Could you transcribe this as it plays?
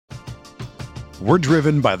We're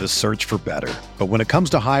driven by the search for better. But when it comes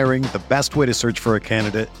to hiring, the best way to search for a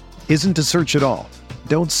candidate isn't to search at all.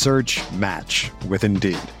 Don't search, match with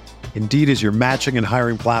Indeed. Indeed is your matching and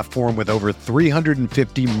hiring platform with over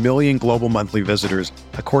 350 million global monthly visitors,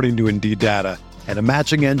 according to Indeed data, and a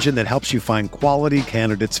matching engine that helps you find quality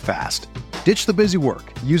candidates fast. Ditch the busy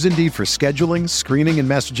work. Use Indeed for scheduling, screening, and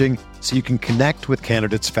messaging so you can connect with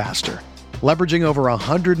candidates faster. Leveraging over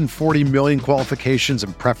 140 million qualifications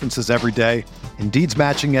and preferences every day, Indeed's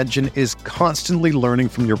matching engine is constantly learning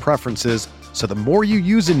from your preferences, so the more you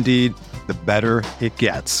use Indeed, the better it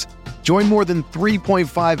gets. Join more than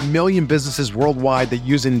 3.5 million businesses worldwide that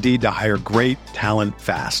use Indeed to hire great talent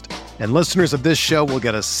fast. And listeners of this show will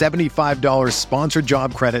get a $75 sponsored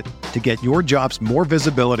job credit to get your jobs more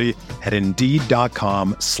visibility at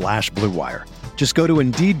Indeed.com/Blue Wire. Just go to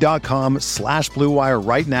Indeed.com/Blue Wire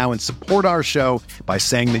right now and support our show by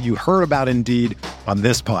saying that you heard about Indeed on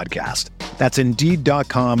this podcast. That's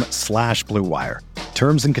Indeed.com/Blue Wire.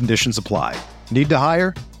 Terms and conditions apply. Need to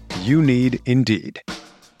hire? You need Indeed.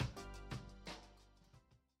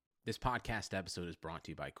 This podcast episode is brought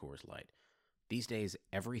to you by Coors Light. These days,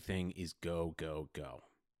 everything is go, go, go.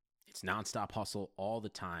 It's nonstop hustle all the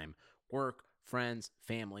time. Work, friends,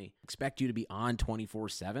 family, expect you to be on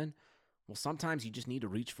 24/7. Well, sometimes you just need to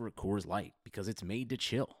reach for a Coors Light because it's made to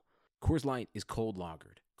chill. Coors Light is cold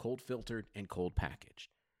lagered, cold filtered, and cold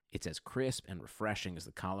packaged. It's as crisp and refreshing as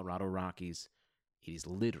the Colorado Rockies. It is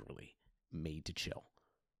literally made to chill.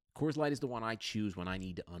 Coors Light is the one I choose when I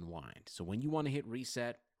need to unwind. So when you want to hit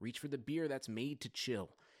reset, reach for the beer that's made to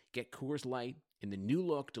chill. Get Coors Light in the new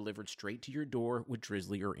look delivered straight to your door with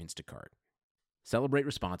Drizzly or Instacart. Celebrate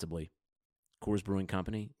responsibly. Coors Brewing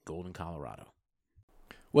Company, Golden, Colorado.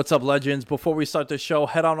 What's up, legends? Before we start the show,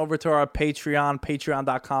 head on over to our Patreon,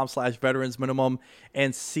 patreon.com/veteransminimum,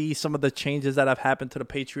 and see some of the changes that have happened to the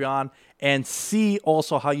Patreon, and see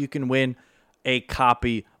also how you can win a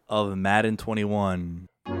copy of Madden 21.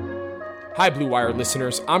 Hi, Blue Wire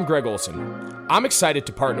listeners. I'm Greg Olson. I'm excited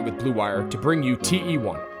to partner with Blue Wire to bring you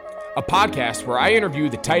TE1, a podcast where I interview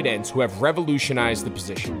the tight ends who have revolutionized the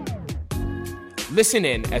position. Listen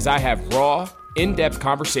in as I have raw, in-depth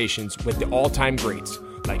conversations with the all-time greats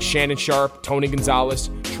like Shannon Sharpe, Tony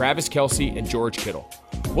Gonzalez, Travis Kelce, and George Kittle.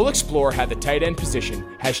 We'll explore how the tight end position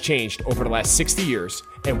has changed over the last 60 years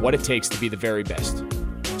and what it takes to be the very best.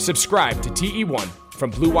 Subscribe to TE1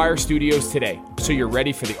 from Blue Wire Studios today so you're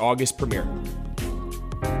ready for the August premiere.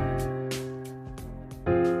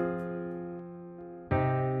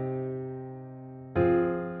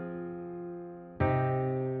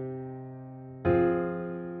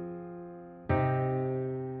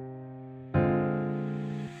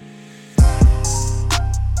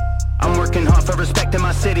 I'm working hard for respect in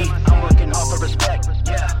my city. I'm working hard for respect.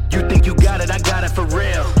 Yeah. You think you got it, I got it for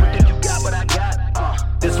real. You think you got what I got?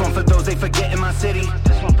 This one for those they forget in my city.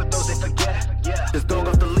 This one for those they forget. Yeah. This dog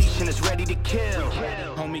off the leash and it's ready to kill.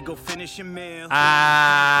 Homie, go finish your meal.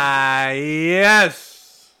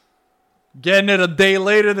 Yes. Getting it a day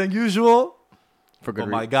later than usual. For good But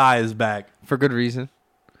my guy is back. For good reason.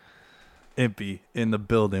 Impy in the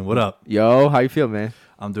building. What up? Yo, how you feel, man?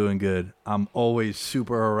 I'm doing good. I'm always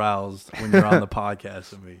super aroused when you're on the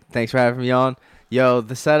podcast with me. Thanks for having me on. Yo,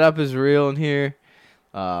 the setup is real in here.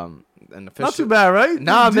 An official... Not too bad, right?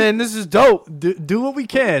 Nah, man, this is dope. Do what we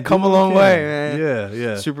can. Come a long way, man.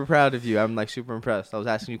 Yeah. Super proud of you. I'm like super impressed. I was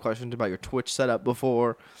asking you questions about your Twitch setup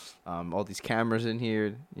before. All these cameras in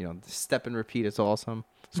here. You know, the step and repeat. It's awesome.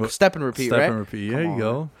 Step and repeat, right? Step and repeat. There you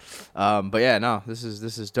go. But yeah, no, this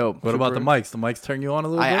is dope. What about the mics? The mics turn you on a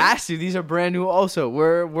little bit? I asked you. These are brand new also.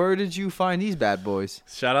 Where did you find these bad boys?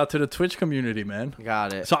 Shout out to the Twitch community, man.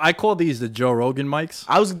 Got it. So I call these the Joe Rogan mics.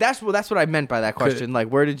 That's what I meant by that question. Like,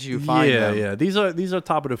 where did you find them? Yeah. These are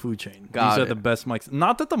top of the food chain. Got these are it. the best mics.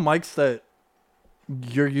 Not that the mics that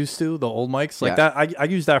you're used to, the old mics, like Yeah. that. I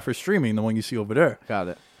use that for streaming, the one you see over there. Got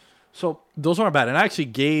it. So those aren't bad. And I actually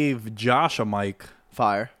gave Josh a mic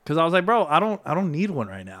Fire. because I was like, bro, I don't need one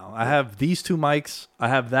right now. I have these two mics. I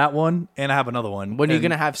have that one, and I have another one. When are you And-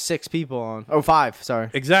 gonna have 6 people on? Oh, 5. Sorry.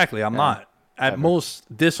 Exactly. I'm not. At Clever. most,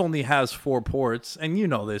 this only has 4 ports, and you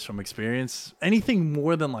know this from experience. Anything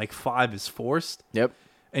more than like 5 is forced. Yep.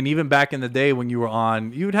 And even back in the day when you were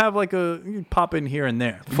on, you'd have like you'd pop in here and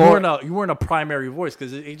there. You 4 weren't a primary voice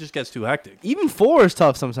because it just gets too hectic. Even 4 is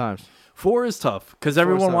tough sometimes. 4 is tough because 4 is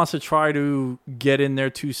everyone tough. wants to try to get in their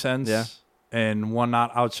 2 cents. Yeah. And one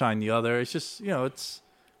not outshine the other. It's just,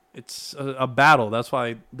 it's a battle. That's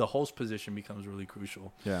why the host position becomes really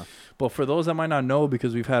crucial. Yeah. But for those that might not know,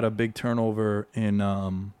 because we've had a big turnover in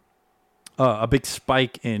a big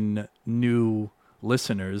spike in new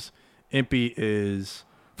listeners, Impy is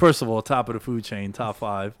First of all, top of the food chain, top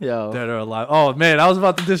 5 Yo. that are alive. Oh man, I was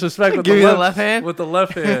about to disrespect with Give the you the left hand? With the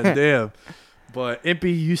left hand, damn. But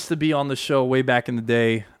Impy used to be on the show way back in the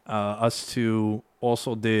day. Us two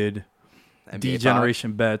also did NBA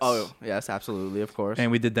D-Generation Bets. Oh, yes, absolutely, of course.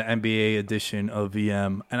 And we did the NBA edition of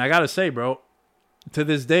VM. And I gotta say, bro, to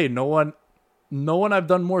this day, no one I've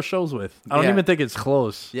done more shows with. I don't Yeah. even think it's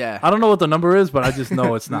close. Yeah. I don't know what the number is, but I just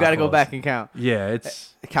know it's You not. got to go close. back and count. Yeah,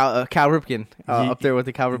 it's Cal Ripken, Ye- up there with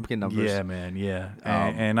the Cal Ripken numbers. yeah, man, yeah,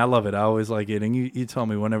 and I love it. I always like it. And you tell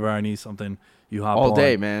me whenever I need something, you hop All on.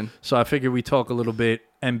 day, man. So I figured we talk a little bit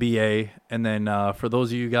NBA, and then for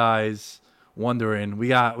those of you guys wondering, we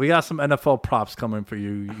got some NFL props coming for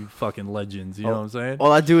you, you fucking legends. You know what I'm saying?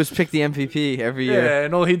 All I do is pick the MVP every year. Yeah,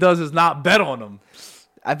 and all he does is not bet on them.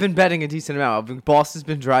 I've been betting a decent amount. Boston's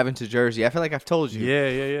been driving to Jersey. I feel like I've told you.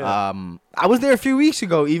 Yeah. I was there a few weeks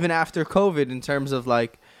ago, even after COVID, in terms of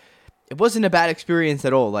like, it wasn't a bad experience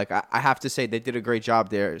at all. Like, I have to say, they did a great job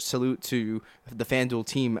there. Salute to the FanDuel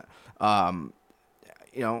team.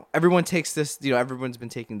 Everyone takes this, everyone's been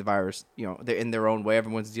taking the virus, they're in their own way.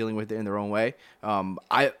 Everyone's dealing with it in their own way.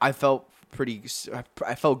 I felt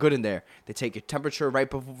I felt good in there. They take your temperature right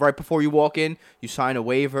before you walk in. You sign a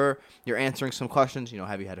waiver. You're answering some questions.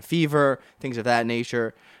 Have you had a fever? Things of that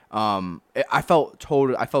nature. I felt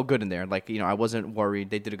good in there. Like, I wasn't worried.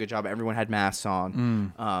 They did a good job. Everyone had masks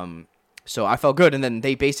on. So I felt good. And then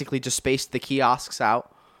they basically just spaced the kiosks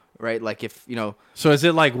out. Right, like if So is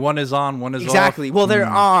it like one is on, one is exactly? off? Well, they're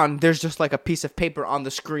on. There's just like a piece of paper on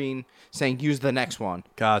the screen saying use the next one.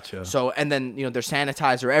 Gotcha. So and then there's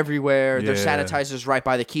sanitizer everywhere. There's Yeah. sanitizers right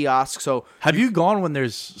by the kiosk. So have you gone when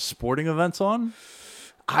there's sporting events on?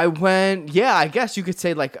 I went. Yeah, I guess you could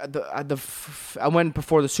say like I went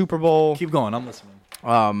before the Super Bowl. Keep going. I'm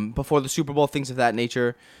listening. Before the Super Bowl, things of that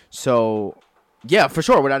nature. So yeah, for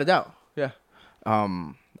sure, without a doubt. Yeah.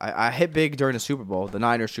 I hit big during the Super Bowl, the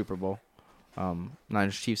Niners Super Bowl.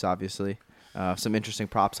 Niners Chiefs, obviously. Some interesting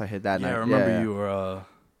props I hit that night. Yeah, I remember you were.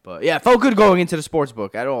 But yeah, it felt good going into the sports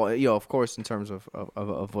book at all. Of course, in terms of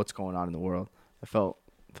what's going on in the world, I felt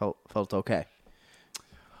okay.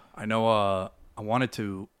 I know. I wanted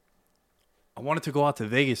to go out to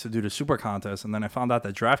Vegas to do the Super Contest, and then I found out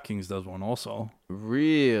that DraftKings does one also.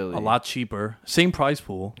 Really, A lot cheaper, same prize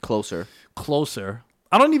pool, closer.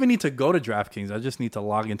 I don't even need to go to DraftKings. I just need to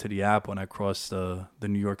log into the app when I cross the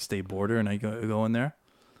New York State border, and I go in there.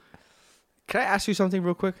 Can I ask you something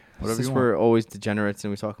real quick? Whatever Since you we're always degenerates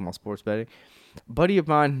and we talk about sports betting, a buddy of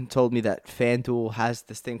mine told me that FanDuel has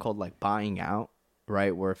this thing called like buying out,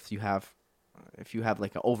 right? Where if you have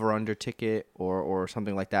like an over/under ticket or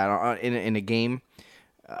something like that in a game,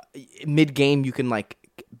 mid game you can like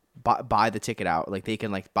buy the ticket out. Like they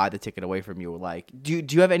can like buy the ticket away from you. Like, do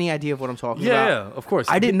you have any idea of what I'm talking about? Yeah, of course.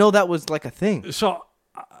 I didn't know that was like a thing. So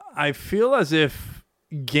I feel as if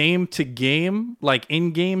game to game, like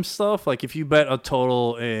in-game stuff, like if you bet a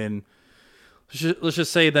total in, let's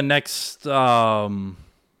just say the next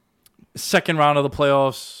second round of the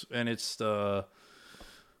playoffs, and it's the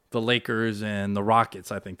Lakers and the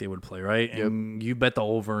Rockets, I think they would play, right? Yep. And you bet the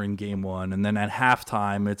over in game one, and then at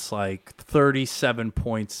halftime, it's like 37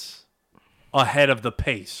 points ahead of the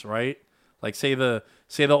pace, right? Like say the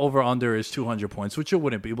over under is 200 points, which it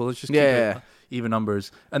wouldn't be, but let's just keep it even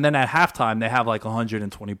numbers. And then at halftime, they have like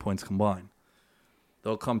 120 points combined.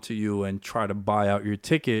 They'll come to you and try to buy out your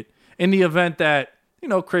ticket in the event that,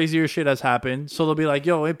 crazier shit has happened. So they'll be like,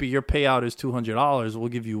 yo, Impy, your payout is $200. We'll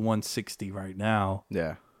give you $160 right now.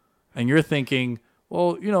 Yeah. And you're thinking,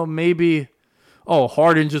 well, maybe,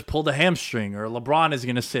 Harden just pulled a hamstring, or LeBron is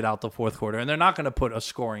going to sit out the fourth quarter, and they're not going to put a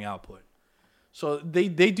scoring output. So they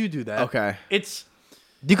do that. Okay.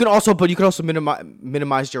 You can also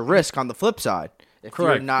minimize your risk on the flip side. If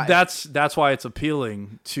correct. You're not, That's why it's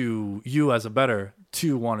appealing to you as a bettor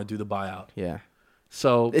to want to do the buyout. yeah.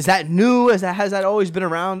 So Is that new? Has that always been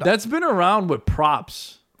around? that's been around with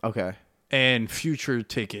props Okay. and future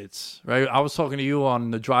tickets, right? I was talking to you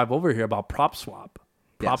on the drive over here about prop swap.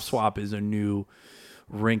 Prop Yes. swap is a new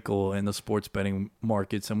wrinkle in the sports betting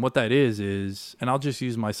markets, and what that is, and I'll just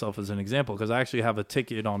use myself as an example because I actually have a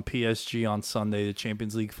ticket on PSG on Sunday, the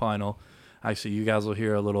Champions League final. Actually, you guys will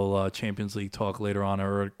hear a little Champions League talk later on. I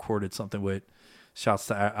recorded something with, shouts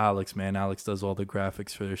to Alex, man. Alex does all the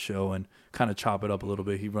graphics for the show and kind of chop it up a little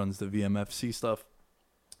bit. He runs the VMFC stuff.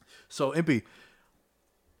 So, Impy,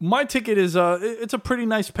 my ticket is it's a pretty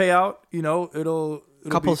nice payout. It'll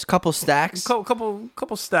Couple stacks. couple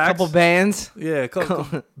stacks. Couple bands. Yeah,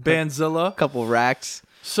 couple Bandzilla. Couple racks.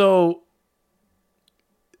 So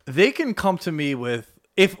they can come to me with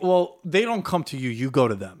They don't come to you, you go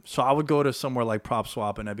to them. So I would go to somewhere like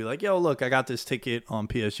PropSwap and I'd be like, yo, look, I got this ticket on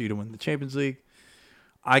PSG to win the Champions League.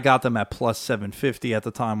 I got them at plus 750 at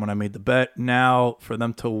the time when I made the bet. Now, for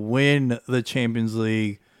them to win the Champions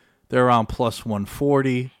League, they're around plus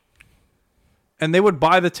 140. And they would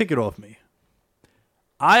buy the ticket off me.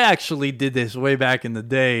 I actually did this way back in the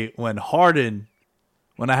day when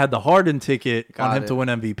I had the Harden ticket on him to win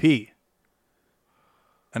MVP.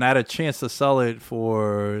 And I had a chance to sell it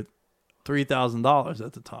for $3,000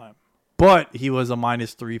 at the time. But he was a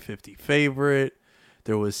minus 350 favorite.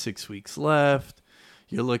 There was 6 weeks left.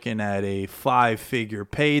 You're looking at a 5-figure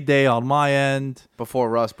payday on my end. Before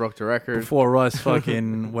Russ broke the record. Before Russ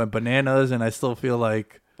fucking went bananas, and I still feel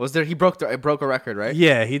like he broke a record, right?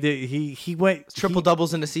 Yeah, he did. He went triple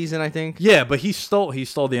doubles in the season, I think. Yeah, but he stole the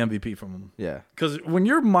MVP from him. Yeah, because when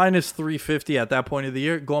you're minus 350 at that point of the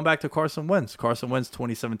year, going back to Carson Wentz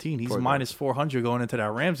 2017, he's minus 400 going into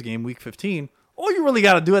that Rams game, Week 15. All you really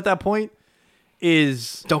got to do at that point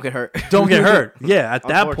is don't get hurt. Don't get hurt. Yeah, at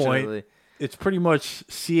that point, it's pretty much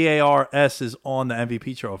CARS is on the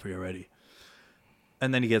MVP trophy already.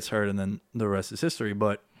 And then he gets hurt, and then the rest is history.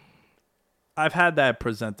 But I've had that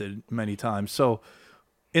presented many times. So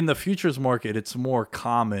in the futures market, it's more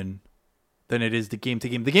common than it is the game to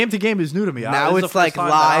game. The game to game is new to me. Now it's like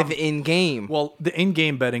live in game. Well, the in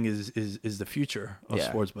game betting is the future of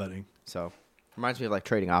sports betting. So reminds me of like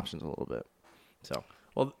trading options a little bit. So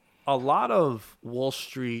well, a lot of Wall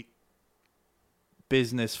Street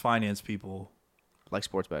business finance people like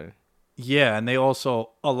sports betting. Yeah, and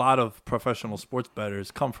a lot of professional sports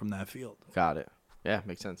bettors come from that field. Got it. Yeah,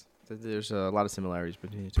 makes sense. There's a lot of similarities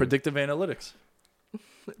between the two. Predictive analytics.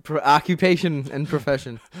 Occupation and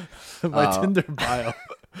profession. My Tinder bio.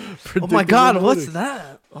 Oh my God, what's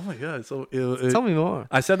that? Oh my God. So tell me more.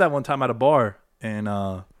 I said that one time at a bar, and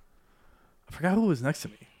I forgot who was next to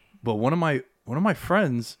me, but one of my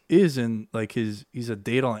friends is in like he's a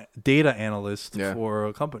data analyst for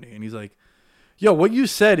a company, and he's like, yo, what you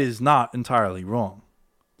said is not entirely wrong.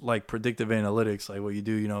 Like predictive analytics, like what you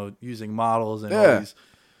do, using models and all these.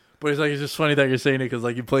 But it's just funny that you're saying it because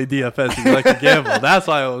like you play DFS and you like to gamble. That's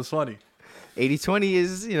why it was funny. 80-20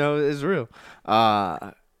 is real.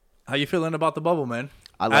 How you feeling about the bubble, man?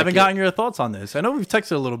 I haven't gotten your thoughts on this. I know we've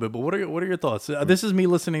texted a little bit, but what are your thoughts? This is me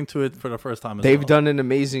listening to it for the first time. They've done an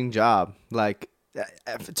amazing job. Like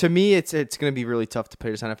to me, it's going to be really tough to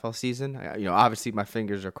play this NFL season. Obviously my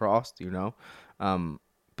fingers are crossed.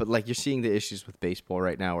 But like you're seeing the issues with baseball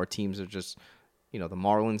right now, where teams are just, the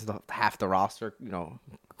Marlins, half the roster,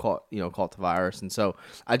 caught the virus, and so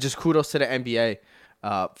I just kudos to the NBA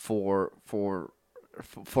for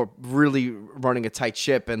really running a tight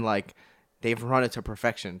ship, and like they've run it to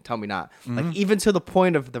perfection. Tell me not. Mm-hmm. Like even to the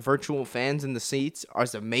point of the virtual fans in the seats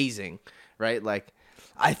is amazing, right? Like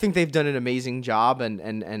I think they've done an amazing job,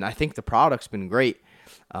 and I think the product's been great.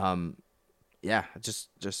 Yeah, just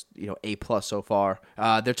A+ so far.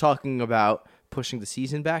 They're talking about pushing the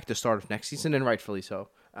season back to start of next season, and rightfully so.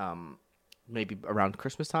 Maybe around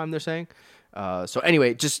Christmas time, they're saying. So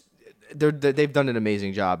anyway, just they've done an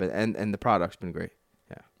amazing job, and the product's been great.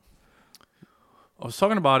 Yeah. I was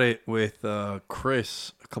talking about it with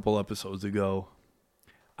Chris a couple episodes ago.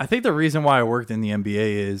 I think the reason why I worked in the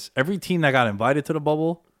NBA is every team that got invited to the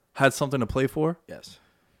bubble had something to play for. Yes.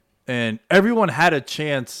 And everyone had a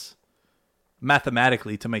chance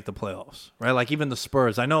mathematically to make the playoffs, right? Like even the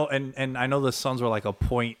Spurs. I know, and I know the Suns were like a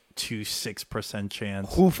 0.26%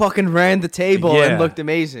 chance. Who fucking ran the table and looked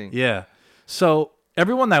amazing. Yeah. So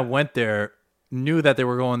everyone that went there knew that they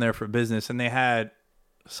were going there for business, and they had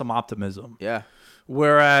some optimism. Yeah.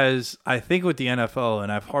 Whereas I think with the NFL,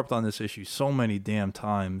 and I've harped on this issue so many damn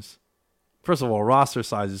times, first of all, roster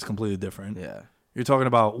size is completely different. Yeah. You're talking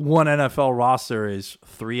about one NFL roster is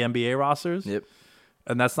 3 NBA rosters. Yep.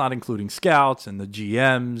 And that's not including scouts and the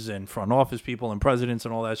GMs and front office people and presidents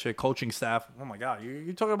and all that shit, coaching staff. Oh, my God.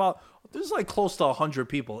 You're talking about there's like close to 100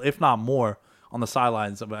 people, if not more, on the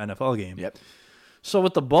sidelines of an NFL game. Yep. So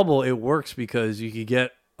with the bubble, it works because you could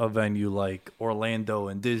get a venue like Orlando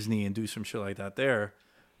and Disney and do some shit like that there.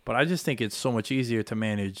 But I just think it's so much easier to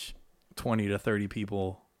manage 20 to 30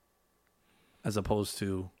 people as opposed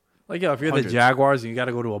to, like, if you're 100. The Jaguars and you got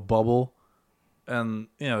to go to a bubble, and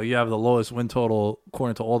you have the lowest win total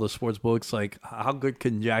according to all the sports books. Like, how good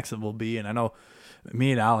can Jacksonville be? And I know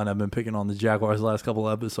me and Alan have been picking on the Jaguars the last couple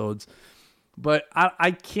of episodes, but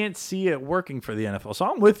I can't see it working for the NFL. So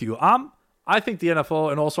I'm with you. I think the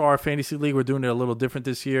NFL and also our fantasy league, we're doing it a little different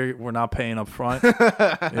this year. We're not paying up front.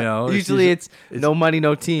 Usually it's no money,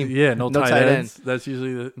 no team. Yeah, no tight ends.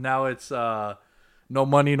 Now it's no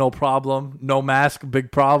money, no problem. No mask,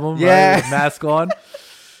 big problem. Yeah, right? Mask on.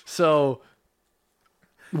 So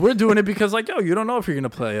we're doing it because, like, yo, you don't know if you're going to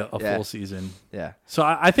play a full season. Yeah. So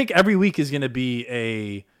I think every week is going to be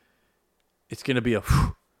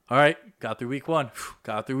all right, got through week 1,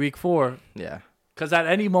 got through week 4. Yeah. Because at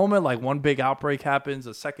any moment, like, one big outbreak happens,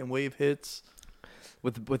 a second wave hits.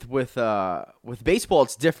 With baseball,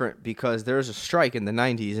 it's different because there was a strike in the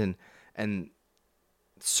 90s, and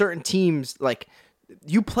certain teams, like,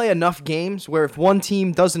 you play enough games where if one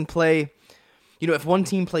team doesn't play, if one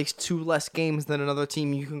team plays 2 less games than another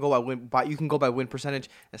team, you can go by win percentage.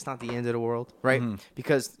 That's not the end of the world, right?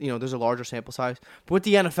 Because there's a larger sample size. But with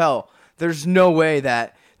the NFL, there's no way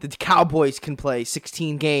that the Cowboys can play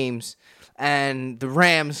 16 games and the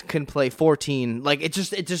Rams can play 14. Like,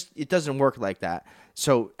 it doesn't work like that.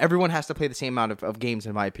 So everyone has to play the same amount of games,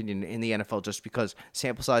 in my opinion, in the NFL, just because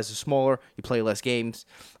sample size is smaller, you play less games.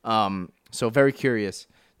 So very curious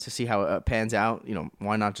to see how it pans out.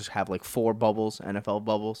 Why not just have like 4 bubbles, NFL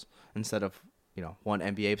bubbles, instead of 1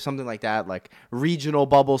 NBA, something like that, like regional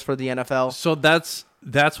bubbles for the NFL. So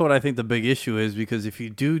that's what I think the big issue is, because if you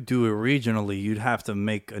do it regionally, you'd have to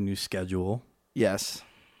make a new schedule. Yes.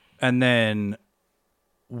 And then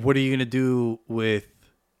what are you going to do with,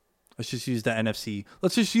 let's just use the NFC.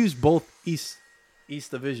 Let's just use both East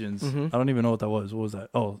divisions. I don't even know what that was. What was that?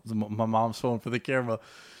 Oh, my mom's phone for the camera.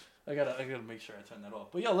 I gotta make sure I turn that off.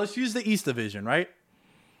 But yeah, let's use the East division, right?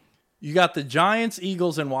 You got the Giants,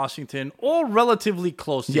 Eagles, and Washington, all relatively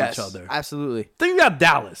close to each other. Absolutely. Then you got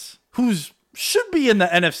Dallas, who's should be in the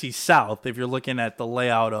NFC South if you're looking at the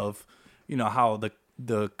layout of, how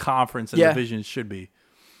the conference and divisions should be.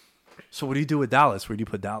 So what do you do with Dallas? Where do you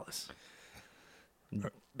put Dallas?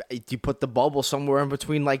 You put the bubble somewhere in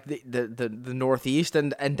between, like the Northeast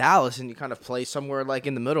and Dallas, and you kind of play somewhere like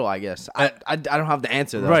in the middle, I guess. I don't have the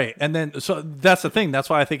answer, though. Right, and then so that's the thing. That's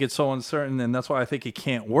why I think it's so uncertain, and that's why I think it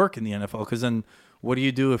can't work in the NFL. Because then what do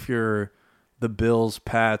you do if you're the Bills,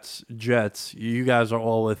 Pats, Jets? You guys are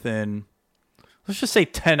all within, let's just say,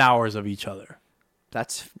 10 hours of each other.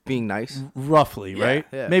 That's being nice. Roughly, right?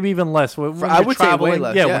 Yeah. Maybe even less. When I would say way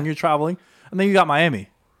less. Yeah, when you're traveling. And then you got Miami.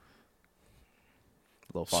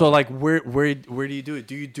 So, like, where do you do it?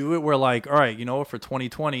 Do you do it where, like, all right, for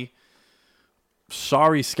 2020,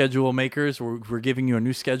 sorry, schedule makers, we're giving you a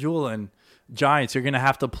new schedule, and Giants, you're going to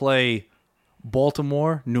have to play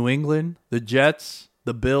Baltimore, New England, the Jets,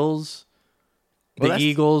 the Bills, the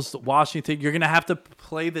Eagles, Washington. You're going to have to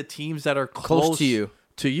play the teams that are close to you.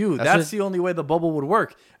 That's the only way the bubble would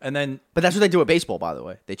work. And then, but that's what they do with baseball, by the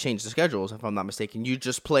way. They changed the schedules, if I'm not mistaken. You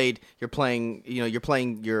just played. You're playing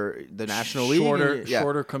the National League.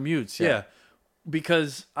 Shorter commutes. Yeah,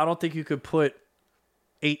 because I don't think you could put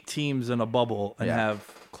 8 teams in a bubble and have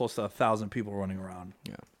close to 1,000 people running around.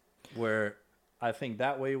 Yeah, where I think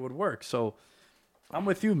that way would work. So I'm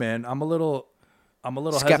with you, man. I'm a little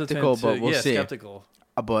skeptical, hesitant but we'll see. Skeptical.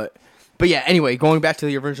 But yeah, anyway, going back to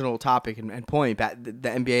the original topic and point, the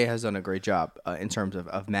NBA has done a great job in terms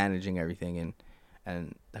of managing everything,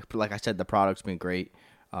 and like I said, the product's been great.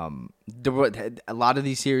 A lot of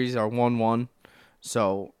these series are 1-1,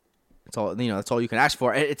 so it's all that's all you can ask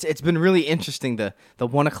for. It's been really interesting. The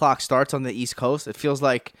 1 o'clock starts on the East Coast. It feels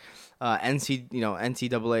like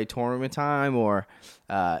NCAA tournament time, or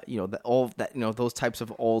those types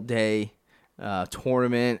of all day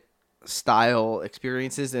tournament style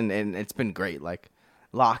experiences, and it's been great, like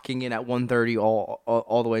locking in at 1:30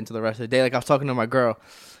 all the way into the rest of the day. Like, I was talking to my girl,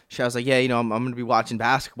 I was like, yeah, I'm gonna be watching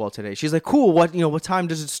basketball today. She's like, cool, what time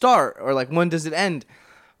does it start, or like when does it end?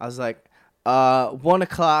 I was like, 1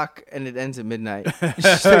 o'clock, and it ends at midnight.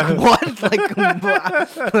 She's like, what?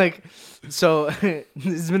 like so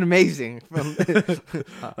it's been amazing.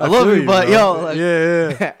 I love you, but bro.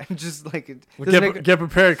 Yeah. Just like get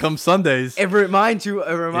prepared come Sundays. It reminds you.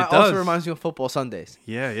 Also reminds you of football Sundays.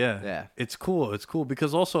 Yeah. It's cool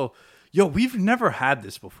because also, we've never had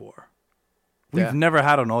this before. We've never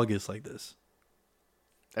had an August like this.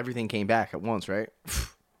 Everything came back at once, right?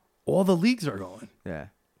 All the leagues are going. Yeah.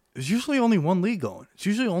 There's usually only one league going. It's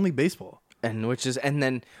usually only baseball. And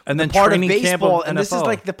then part of baseball, and NFL. this is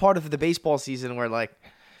like the part of the baseball season where, like,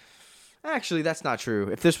 actually that's not true.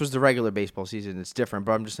 If this was the regular baseball season, it's different.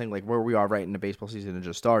 But I'm just saying, like, where we are right in the baseball season, it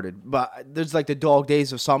just started. But there's like the dog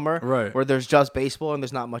days of summer, right, where there's just baseball and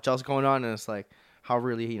there's not much else going on, and it's like, how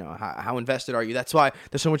really, how invested are you? That's why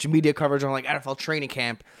there's so much media coverage on like NFL training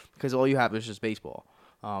camp, because all you have is just baseball.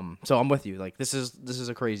 So I'm with you. Like, this is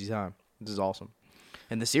a crazy time. This is awesome.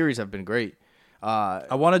 And the series have been great.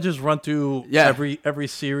 I want to just run through every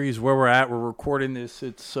series where we're at. We're recording this.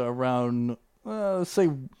 It's around, let's say,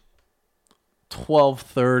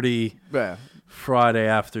 12:30 Friday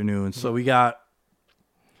afternoon. So we got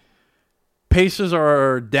Pacers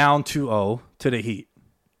are down 2-0 to the Heat.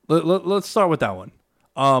 Let's start with that one.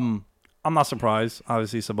 I'm not surprised.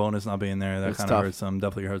 Obviously, Sabonis not being there, that kind of hurts them.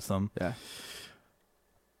 Definitely hurts them. Yeah.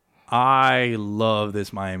 I love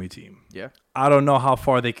this Miami team. Yeah. I don't know how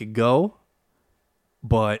far they could go,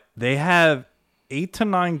 but they have 8 to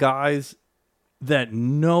 9 guys that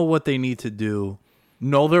know what they need to do,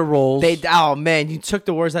 know their roles. Oh, man, you took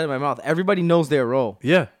the words out of my mouth. Everybody knows their role.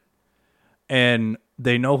 Yeah. And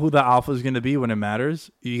they know who the alpha is going to be when it matters.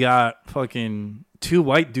 You got fucking 2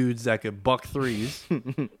 white dudes that could buck threes,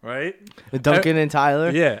 right? Duncan and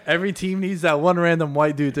Tyler. Yeah. Every team needs that one random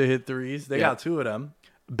white dude to hit threes. They got 2 of them.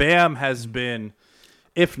 Bam has been,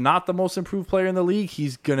 if not the most improved player in the league,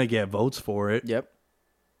 he's going to get votes for it. Yep.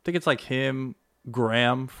 I think it's like him,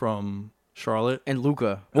 Graham from Charlotte. And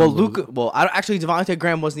Luka. Actually, Devontae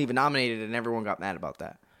Graham wasn't even nominated, and everyone got mad about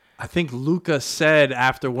that. I think Luka said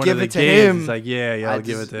after one Give of the it to games, him. he's like, yeah, I'll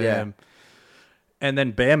give it to him. And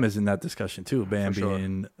then Bam is in that discussion too. Bam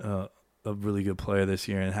being a really good player this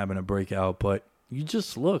year and having a breakout. But you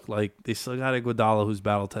just look like they still got Iguodala, who's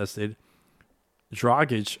battle tested.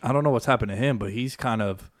 Dragic, I don't know what's happened to him, but he's kind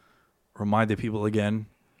of reminded people again.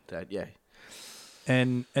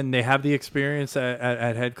 And they have the experience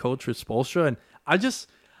at head coach with Spoelstra. And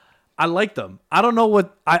I like them. I don't know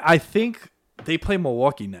what I think they play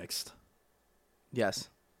Milwaukee next. Yes.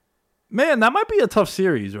 Man, that might be a tough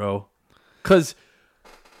series, bro. Because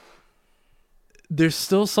there's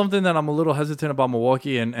still something that I'm a little hesitant about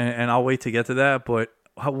Milwaukee, and I'll wait to get to that. But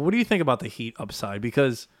what do you think about the Heat upside?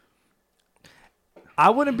 Because I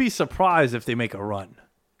wouldn't be surprised if they make a run.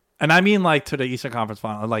 And I mean like to the Eastern Conference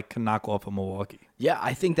Final, like can knock off of Milwaukee. Yeah,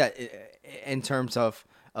 I think that in terms of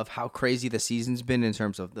how crazy the season's been in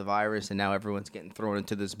terms of the virus and now everyone's getting thrown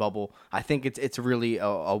into this bubble, I think it's really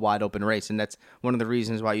a wide open race. And that's one of the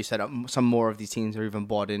reasons why you said some more of these teams are even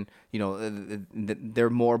bought in. You know, they're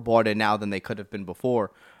more bought in now than they could have been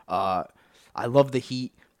before. I love the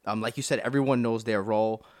Heat. Like you said, everyone knows their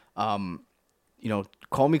role. You know,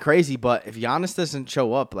 call me crazy, but if Giannis doesn't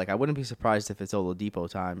show up, like I wouldn't be surprised if it's Oladipo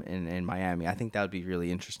time in Miami. I think that would be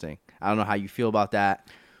really interesting. I don't know how you feel about that.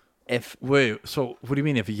 Wait, so what do you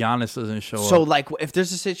mean if Giannis doesn't show up? So, like, if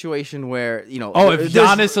there's a situation where, you know... if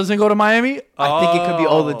Giannis doesn't go to Miami? I think it could be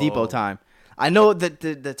Oladipo time. I know that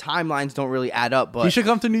the timelines don't really add up, but... He should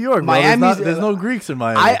come to New York, bro. There's no Greeks in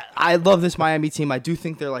Miami. I love this Miami team. I do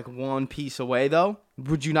think they're, like, one piece away, though.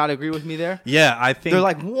 Would you not agree with me there? Yeah, I think... They're,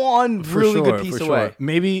 like, one really good piece away.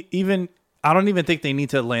 Maybe even... I don't even think they need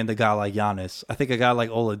to land a guy like Giannis. I think a guy like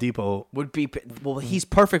Oladipo would be... Well, he's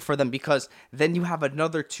perfect for them because then you have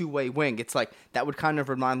another two-way wing. It's like... That would kind of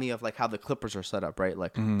remind me of like how the Clippers are set up, right?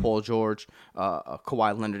 Like Paul George,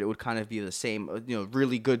 Kawhi Leonard. It would kind of be the same, you know,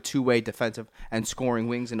 really good two-way defensive and scoring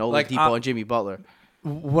wings and Oladipo and Jimmy Butler.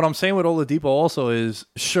 What I'm saying with Oladipo also is,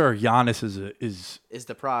 sure, Giannis is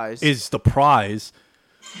the prize. Is the prize.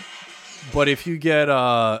 But if you get...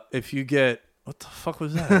 What the fuck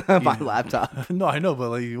was that? My laptop. No, I know,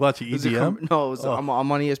 but like you watch EDM? I'm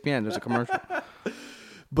on ESPN. There's a commercial.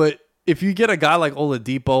 But if you get a guy like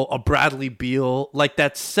Oladipo, a Bradley Beal, like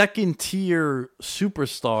that second tier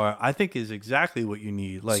superstar, I think is exactly what you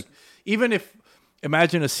need. Like even if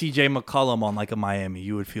imagine a CJ McCollum on like a Miami,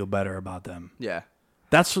 you would feel better about them. Yeah,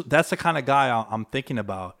 that's the kind of guy I'm thinking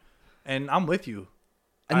about, and I'm with you.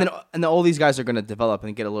 And then all these guys are going to develop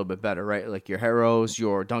and get a little bit better, right? Like your Harrows,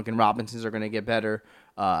 your Duncan Robinsons are going to get better.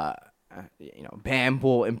 You know, Bam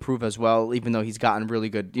will improve as well, even though he's gotten really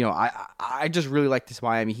good. You know, I just really like this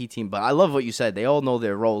Miami Heat team, but I love what you said. They all know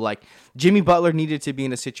their role. Like Jimmy Butler needed to be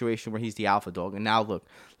in a situation where he's the alpha dog, and now look,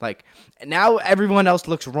 like now everyone else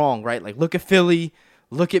looks wrong, right? Like look at Philly.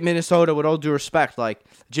 Look at Minnesota. With all due respect, like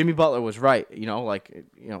Jimmy Butler was right. You know, like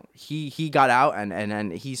you know he got out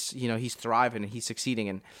and he's he's thriving and he's succeeding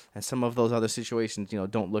and some of those other situations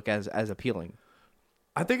don't look as appealing.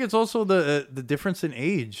 I think it's also the difference in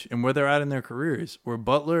age and where they're at in their careers. Where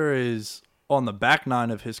Butler is on the back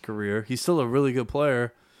nine of his career, he's still a really good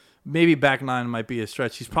player. Maybe back nine might be a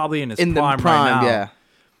stretch. He's probably in his prime right now. Yeah.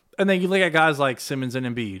 And then you look at guys like Simmons and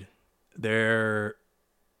Embiid. They're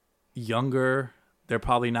younger. They're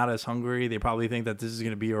probably not as hungry. They probably think that this is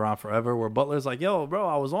going to be around forever. Where Butler's like, yo, bro,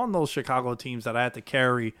 I was on those Chicago teams that I had to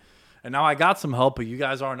carry. And now I got some help, but you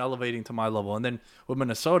guys aren't elevating to my level. And then with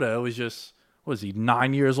Minnesota, it was just, what was he,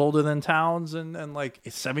 9 years older than Towns and like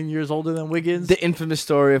 7 years older than Wiggins? The infamous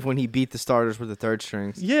story of when he beat the starters with the third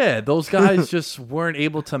strings. Yeah, those guys just weren't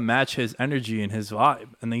able to match his energy and his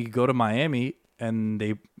vibe. And then you go to Miami, and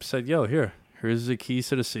they said, yo, here's the keys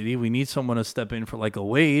to the city. We need someone to step in for like a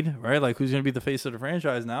Wade, right? Like who's going to be the face of the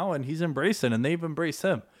franchise now? And he's embraced it, and they've embraced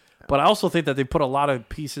him. But I also think that they put a lot of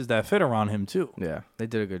pieces that fit around him too. Yeah, they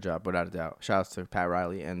did a good job, without a doubt. Shout outs to Pat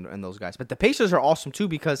Riley and those guys. But the Pacers are awesome too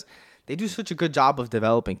because they do such a good job of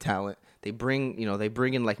developing talent. They bring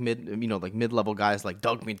in like mid-level guys like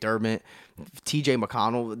Doug McDermott, T.J.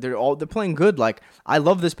 McConnell. They're playing good. Like, I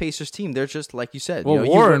love this Pacers team. They're just like you said. Well,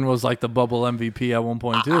 Warren was like the bubble MVP at one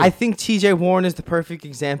point too. I think T.J. Warren is the perfect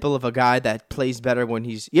example of a guy that plays better when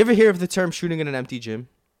he's. You ever hear of the term shooting in an empty gym?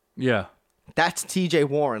 Yeah. That's T.J.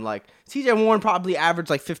 Warren. Like, T.J. Warren probably averaged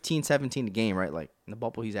like 15, 17 a game, right? Like, in the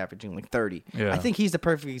bubble, he's averaging like 30. Yeah. I think he's the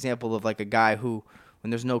perfect example of like a guy who, when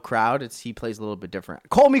there's no crowd, he plays a little bit different.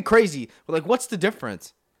 Call me crazy, but like, what's the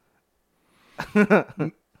difference?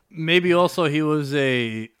 Maybe also he was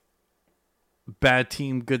a bad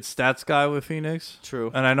team, good stats guy with Phoenix.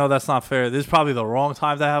 True. And I know that's not fair. This is probably the wrong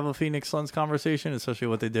time to have a Phoenix Suns conversation, especially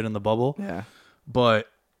what they did in the bubble. Yeah. But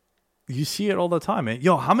you see it all the time, man.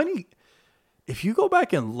 Yo, how many... If you go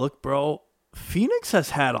back and look, bro, Phoenix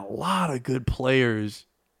has had a lot of good players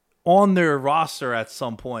on their roster at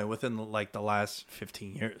some point within like the last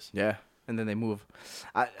 15 years. Yeah. And then they move.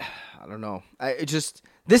 I don't know.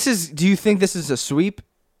 Do you think this is a sweep?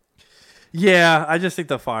 Yeah, I just think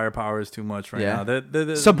the firepower is too much right now.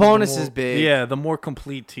 Sabonis is big. Yeah, the more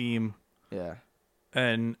complete team. Yeah.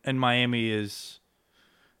 And Miami is...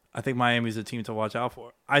 I think Miami's a team to watch out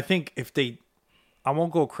for. I think if they... I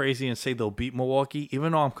won't go crazy and say they'll beat Milwaukee,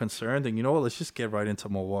 even though I'm concerned. And you know what? Let's just get right into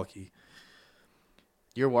Milwaukee.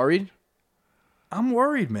 You're worried? I'm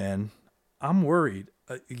worried, man. I'm worried.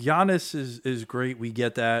 Giannis is great. We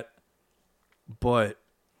get that. But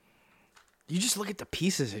you just look at the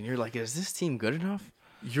pieces and you're like, is this team good enough?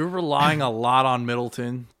 You're relying a lot on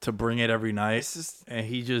Middleton to bring it every night, and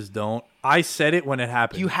he just don't. I said it when it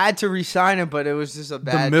happened. You had to re-sign him, but it was just a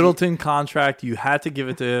bad... The Middleton contract, you had to give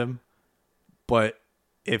it to him. But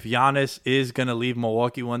if Giannis is going to leave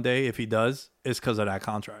Milwaukee one day, if he does, it's because of that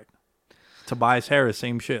contract. Tobias Harris,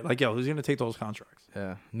 same shit. Like, yo, who's going to take those contracts?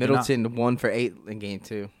 Yeah. Middleton 1 for 8 in game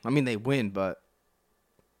 2. I mean, they win, but,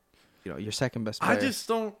 your second best player. I just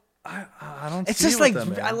don't... I don't. It's see just it like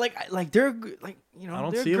with them, I like they're like I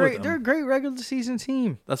don't they're see it great. with them. They're a great regular season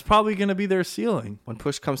team. That's probably going to be their ceiling. When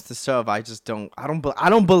push comes to shove, I just don't. I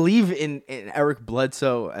don't believe in Eric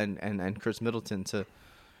Bledsoe and Chris Middleton to.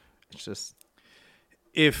 It's just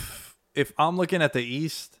if I'm looking at the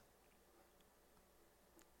East,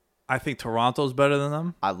 I think Toronto's better than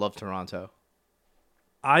them. I love Toronto.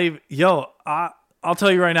 I'll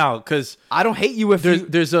tell you right now, because I don't hate you if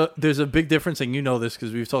there's a big difference, and you know this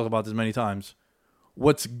because we've talked about this many times.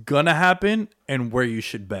 What's gonna happen and where you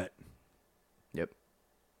should bet. Yep.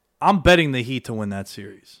 I'm betting the Heat to win that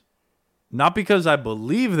series, not because I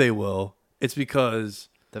believe they will. It's because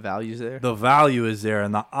the value's there. The value is there,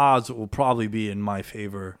 and the odds will probably be in my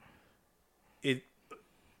favor. It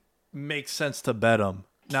makes sense to bet them.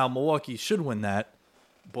 Now Milwaukee should win that,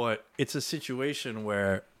 but it's a situation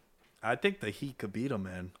where. I think the Heat could beat them,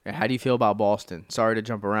 man. And how do you feel about Boston? Sorry to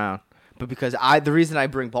jump around, but because the reason I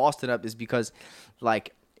bring Boston up is because,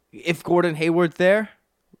 like, if Gordon Hayward's there,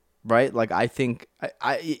 right? Like, I think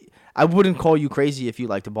I wouldn't call you crazy if you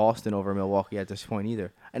liked Boston over Milwaukee at this point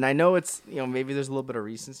either. And I know it's maybe there's a little bit of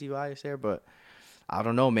recency bias there, but I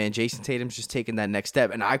don't know, man. Jason Tatum's just taking that next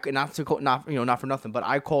step, and not for nothing, but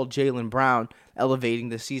I called Jaylen Brown elevating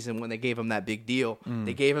this season when they gave him that big deal.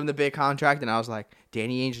 They gave him the big contract, and I was like,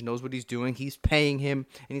 Danny Ainge knows what he's doing. He's paying him,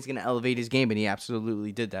 and he's going to elevate his game, and he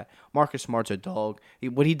absolutely did that. Marcus Smart's a dog.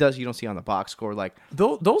 What he does, you don't see on the box score. Like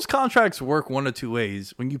those contracts work one of two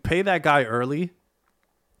ways. When you pay that guy early,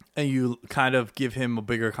 and you kind of give him a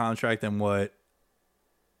bigger contract than what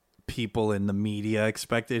people in the media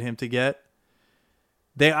expected him to get.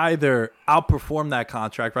 They either outperform that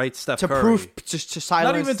contract, right? Steph Curry. Prove, just to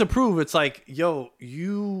silence. Not even to prove. It's like, yo,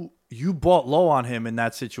 you bought low on him in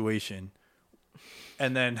that situation.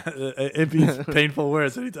 And then if he's painful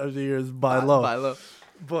words anytime he hears buy low. Buy low.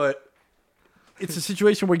 But it's a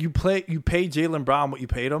situation where you pay Jaylen Brown what you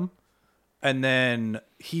paid him. And then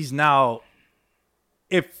he's now,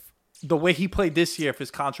 if the way he played this year, if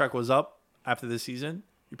his contract was up after this season,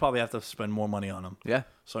 you probably have to spend more money on him. Yeah.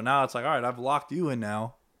 So now it's like, all right, I've locked you in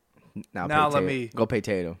now. Now let me go pay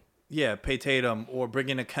Tatum. Yeah, pay Tatum or bring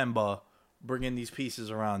in a Kemba, bring in these pieces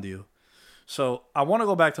around you. So I want to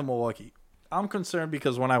go back to Milwaukee. I'm concerned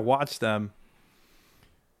because when I watch them,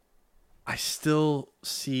 I still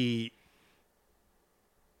see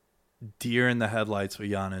deer in the headlights with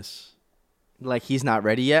Giannis. Like he's not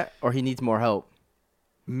ready yet, or he needs more help.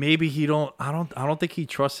 Maybe he don't. I don't think he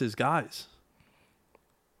trusts his guys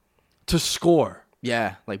to score.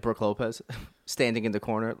 Yeah, like Brooke Lopez standing in the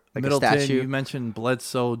corner like Middleton, a statue. you mentioned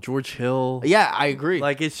Bledsoe, George Hill. Yeah, I agree.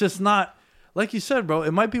 Like, it's just not, like you said, bro,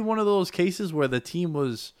 it might be one of those cases where the team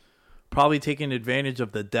was probably taking advantage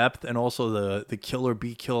of the depth and also the killer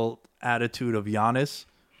be killed attitude of Giannis,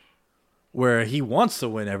 where he wants to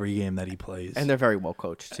win every game that he plays. and they're very well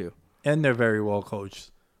coached too. And they're very well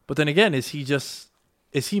coached. But then again, is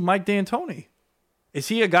he Mike D'Antoni? Is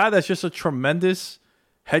he a guy that's just a tremendous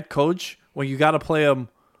head coach when you got to play him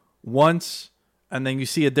once and then you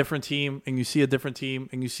see a different team and you see a different team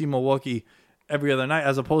and you see Milwaukee every other night,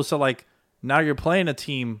 as opposed to like now you're playing a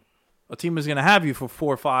team is going to have you for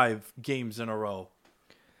 4 or 5 games in a row.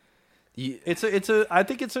 I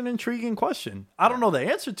think it's an intriguing question. I don't know the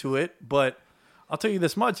answer to it, but I'll tell you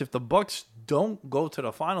this much. If the Bucks don't go to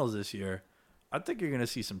the finals this year, I think you're going to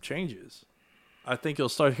see some changes. I think you'll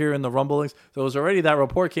start hearing the rumblings. There was already that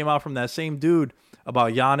report came out from that same dude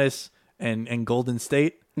about Giannis and Golden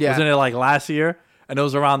State. Yeah. Wasn't it like last year? And it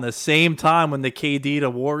was around the same time when they KD'd the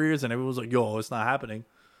Warriors and everyone was like, yo, it's not happening.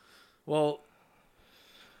 Well,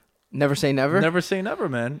 Never say never. never say never,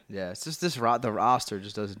 man. Yeah, it's just the roster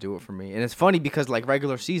just doesn't do it for me. And it's funny because like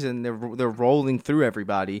regular season, they're rolling through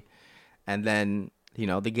everybody, and then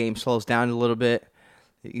the game slows down a little bit.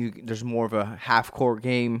 There's more of a half court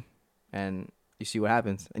game, and you see what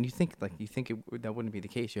happens. And you think that wouldn't be the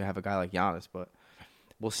case. You have a guy like Giannis, but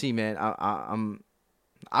we'll see, man.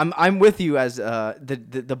 I'm with you as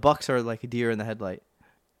the Bucks are like a deer in the headlight.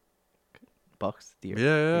 Bucks, deer.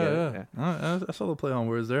 Yeah. I saw the play on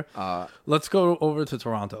words there. Let's go over to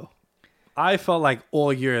Toronto. I felt like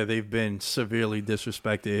all year they've been severely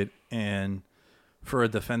disrespected, and for a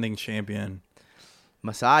defending champion,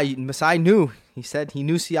 Masai knew. He said he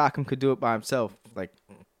knew Siakam could do it by himself, like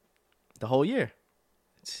the whole year.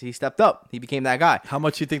 He stepped up. He became that guy. how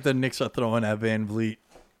much you think the Knicks are throwing at Van Vliet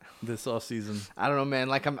this offseason? I don't know, man.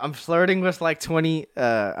 Like I'm flirting with like 20.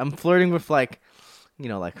 I'm flirting with like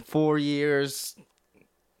 4 years,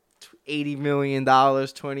 $80 million,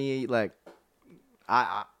 28. Like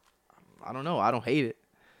I don't know. I don't hate it.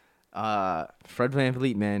 Fred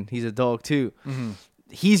VanVleet, man, he's a dog too. Mm-hmm.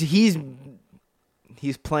 He's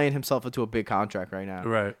playing himself into a big contract right now.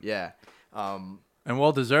 Right. Yeah. And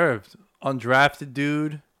well deserved. Undrafted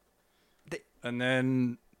dude. And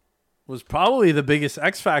then was probably the biggest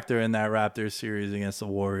X factor in that Raptors series against the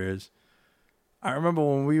Warriors. I remember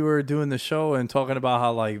when we were doing the show and talking about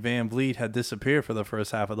how like Van Vliet had disappeared for the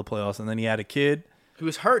first half of the playoffs, and then he had a kid. He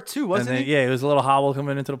was hurt too, wasn't he? Yeah, it was a little hobble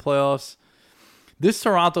coming into the playoffs. This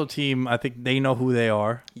Toronto team, I think they know who they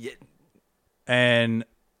are. Yeah. And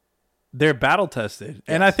they're battle tested. Yes.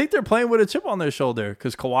 And I think they're playing with a chip on their shoulder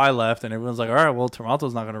because Kawhi left and everyone's like, all right, well,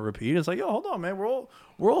 Toronto's not going to repeat. It's like, yo, hold on, man.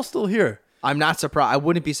 We're all still here. I'm not surprised. I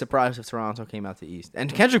wouldn't be surprised if Toronto came out the East.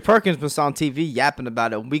 And Kendrick Perkins was on TV yapping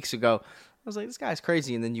about it weeks ago. I was like, this guy's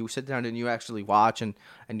crazy. And then you sit down and you actually watch and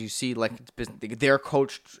you see like they're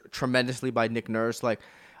coached tremendously by Nick Nurse. Like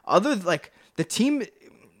the team,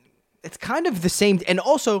 it's kind of the same. And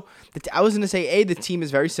also, I was going to say, the team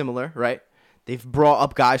is very similar, right? They've brought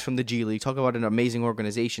up guys from the G League. Talk about an amazing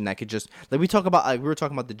organization that could just we were talking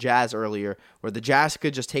about the Jazz earlier, where the Jazz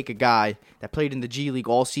could just take a guy that played in the G League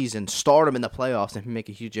all season, start him in the playoffs, and make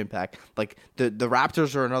a huge impact. Like the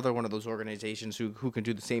Raptors are another one of those organizations who can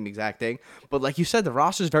do the same exact thing. But like you said, the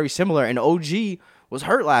roster is very similar, and OG was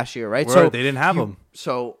hurt last year, right? Right, So they didn't have him.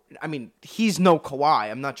 So I mean, he's no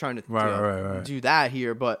Kawhi. I'm not trying to do that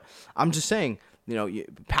here, but I'm just saying,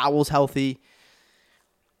 Powell's healthy.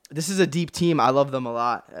 This is a deep team. I love them a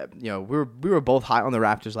lot. We were both high on the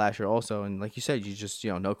Raptors last year also, and like you said, you just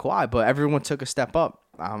no Kawhi, but everyone took a step up.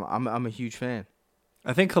 I'm a huge fan.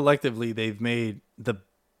 I think collectively they've done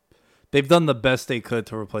the best they could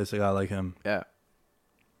to replace a guy like him. Yeah.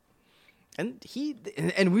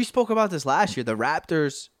 And we spoke about this last year. The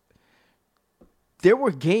Raptors, there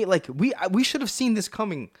were we should have seen this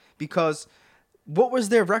coming because what was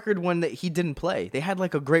their record when he didn't play? They had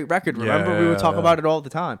like a great record. Remember, we would talk about it all the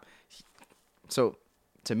time. So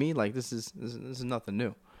to me, like this is nothing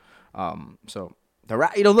new. So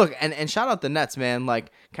look and shout out the Nets, man.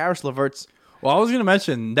 Like Karis LeVert's. Well, I was gonna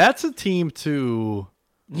mention that's a team to.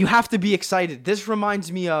 You have to be excited. This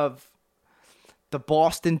reminds me of the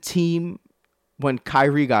Boston team when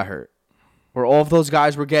Kyrie got hurt, where all of those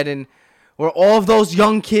guys were getting. Where all of those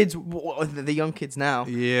young kids, the young kids now,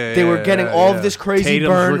 they were getting all of this crazy Tatum's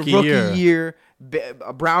burn rookie year.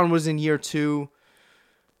 Brown was in year 2.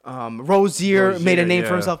 Rozier made a name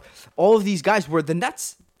for himself. All of these guys were the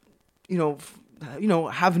Nets,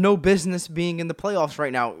 have no business being in the playoffs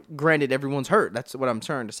right now. Granted, everyone's hurt. That's what I'm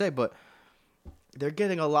trying to say, but they're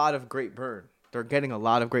getting a lot of great burn. They're getting a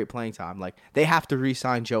lot of great playing time. Like, they have to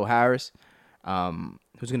re-sign Joe Harris,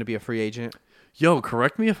 who's going to be a free agent. Yo,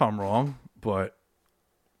 correct me if I'm wrong, but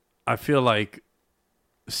I feel like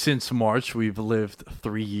since March we've lived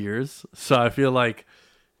 3 years. So I feel like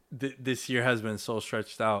this year has been so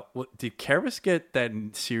stretched out. Did Karras get that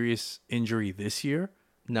serious injury this year?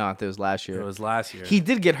 No, it was last year. It was last year. He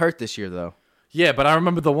did get hurt this year, though. Yeah, but I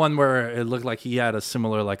remember the one where it looked like he had a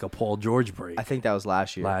similar, like a Paul George break. I think that was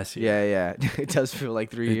last year. Last year. Yeah. It does feel like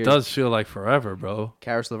 3 years. It does feel like forever, bro.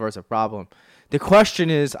 Karis LeVert's a problem. The question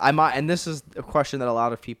is, and this is a question that a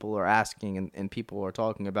lot of people are asking and people are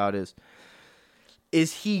talking about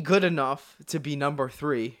is he good enough to be number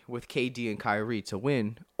 3 with KD and Kyrie to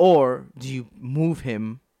win, or do you move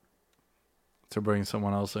him to bring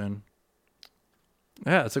someone else in?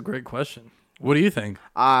 Yeah, that's a great question. What do you think?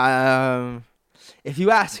 If you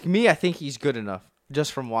ask me, I think he's good enough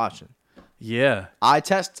just from watching. Yeah.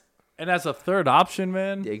 And as a third option,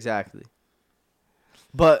 man. Exactly.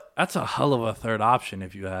 But that's a hell of a third option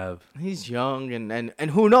if you have. He's young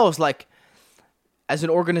and who knows, like, as an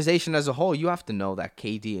organization as a whole, you have to know that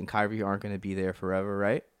KD and Kyrie aren't going to be there forever,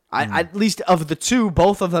 right? At least of the two,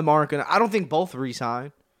 both of them aren't going to. I don't think both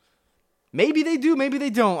re-sign. Maybe they do, maybe they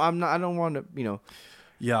don't. I don't want to,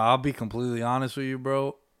 Yeah, I'll be completely honest with you,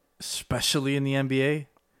 bro. Especially in the NBA,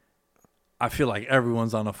 I feel like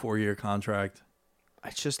everyone's on a 4-year contract.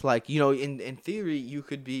 It's just like, in theory, you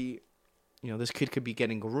could be, this kid could be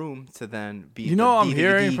getting groomed to then be. I'm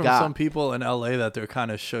hearing from some people in LA that they're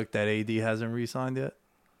kind of shook that AD hasn't re-signed yet.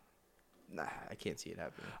 Nah, I can't see it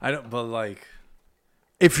happening. I don't, but like,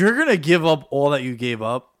 if you're gonna give up all that you gave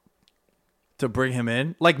up to bring him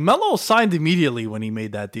in, like Melo signed immediately when he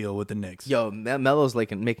made that deal with the Knicks. Yo, Melo's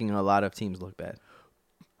like making a lot of teams look bad.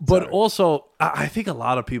 But also, I think a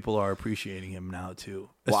lot of people are appreciating him now, too.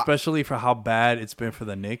 Especially for how bad it's been for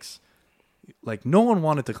the Knicks. Like, no one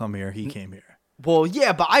wanted to come here. He came here. Well,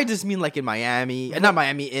 yeah, but I just mean like in Miami. Not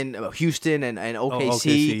Miami, in Houston and OKC. Oh,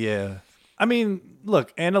 OKC, yeah. I mean,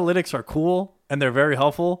 look, analytics are cool, and they're very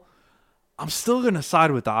helpful. I'm still going to side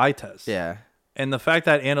with the eye test. Yeah. And the fact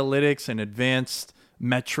that analytics and advanced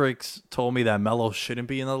metrics told me that Melo shouldn't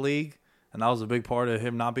be in the league, and that was a big part of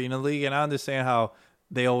him not being in the league. And I understand how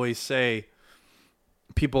they always say,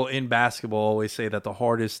 people in basketball always say that the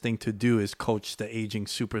hardest thing to do is coach the aging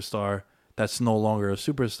superstar that's no longer a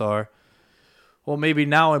superstar. Well, maybe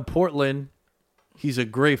now in Portland, he's a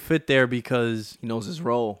great fit there because he knows his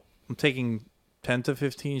role. I'm taking 10 to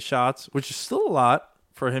 15 shots, which is still a lot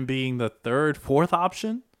for him being the third, fourth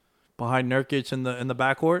option behind Nurkic in the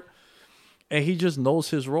backcourt. And he just knows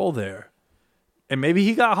his role there. And maybe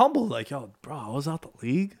he got humbled, like, yo, bro, I was out the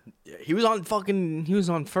league. Yeah, he was on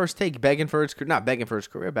First Take, not begging for his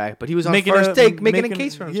career back, but he was on First Take, making a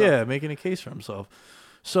case for himself. Yeah, making a case for himself.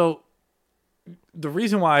 So the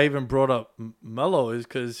reason why I even brought up Melo is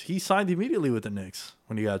because he signed immediately with the Knicks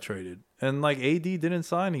when he got traded. And, like, AD didn't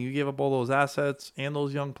sign, and you gave up all those assets and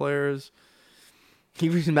those young players.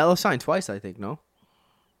 Melo signed twice, I think, no?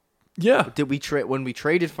 Yeah. Did we trade when we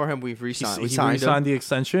traded for him? We re-signed. He re-signed the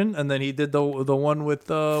extension, and then he did the one with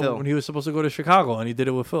when he was supposed to go to Chicago, and he did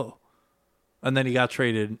it with Phil. And then he got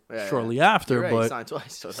traded shortly after. Right, but he signed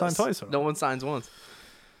twice. So signed twice. No one signs once.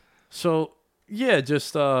 So yeah,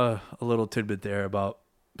 just a little tidbit there about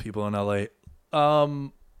people in LA.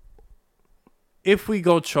 If we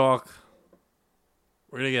go chalk,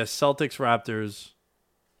 we're gonna get Celtics, Raptors,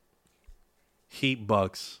 Heat,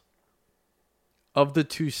 Bucks. Of the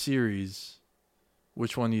two series,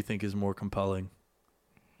 which one do you think is more compelling?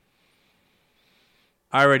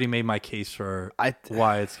 I already made my case for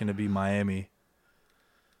why it's going to be Miami.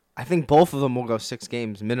 I think both of them will go 6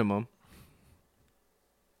 games minimum.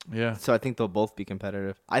 Yeah. So I think they'll both be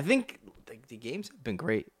competitive. I think the games have been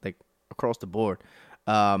great, like across the board.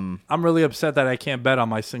 I'm really upset that I can't bet on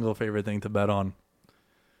my single favorite thing to bet on.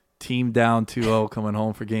 Team down 2-0 coming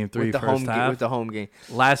home for game 3 first half. With the home game.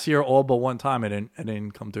 Last year, all but one time, it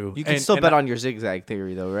didn't come through. You can still bet on your zigzag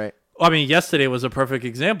theory, though, right? I mean, yesterday was a perfect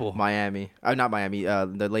example. Miami. Not Miami.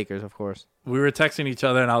 The Lakers, of course. We were texting each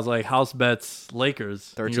other, and I was like, house bets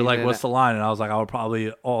Lakers. And you're like, what's the line? And I was like, I would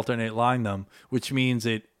probably alternate line them, which means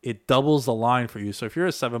it doubles the line for you. So if you're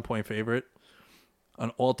a 7-point favorite,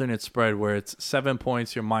 an alternate spread where it's 7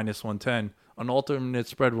 points, you're minus 110. An alternate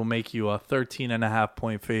spread will make you a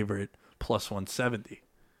 13.5-point favorite plus 170.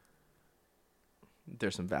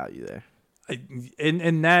 There's some value there.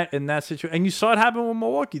 In that situation, and you saw it happen with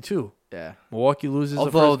Milwaukee too. Yeah, Milwaukee loses.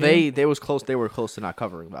 Although the first game. they were close to not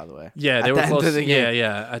covering, by the way. Yeah, they were close.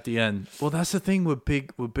 Yeah, at the end. Well, that's the thing with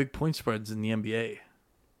big point spreads in the NBA.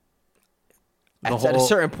 At a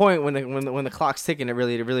certain point when the clock's ticking, it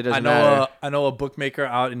really doesn't matter. I know a bookmaker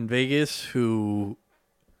out in Vegas who,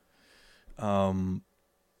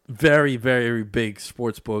 very, very big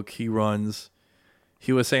sports book he runs.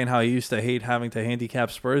 He was saying how he used to hate having to handicap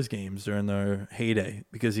Spurs games during their heyday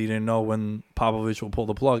because he didn't know when Popovich will pull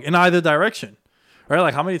the plug in either direction. Right?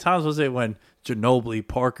 Like, how many times was it when Ginobili,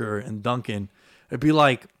 Parker, and Duncan, it'd be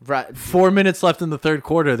like 4 minutes left in the third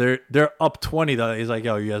quarter, they're up 20. He's like,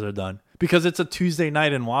 yo, you guys are done. Because it's a Tuesday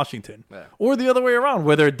night in Washington. Yeah. Or the other way around,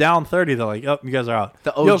 where they're down 30. They're like, oh, you guys are out.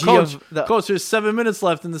 The OG coach, there's 7 minutes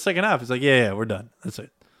left in the second half. He's like, yeah, we're done. That's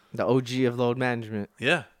it. The OG of load management.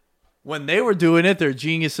 Yeah. When they were doing it, they're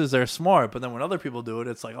geniuses, they're smart. But then when other people do it,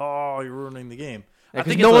 it's like, oh, you're ruining the game. Yeah, I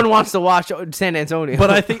think no one wants to watch San Antonio. But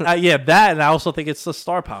I think, that, and I also think it's the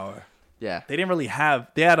star power. Yeah. They didn't really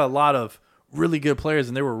they had a lot of really good players,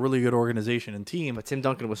 and they were a really good organization and team. But Tim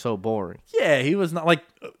Duncan was so boring. Yeah, he was not like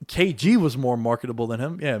KG was more marketable than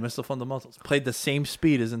him. Yeah, Mr. Fundamentals. Played the same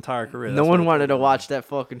speed his entire career. No one wanted to watch that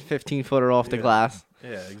fucking 15-footer off the glass.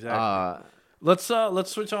 Yeah, exactly.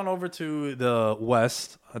 Let's switch on over to the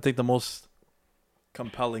West. I think the most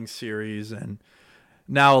compelling series, and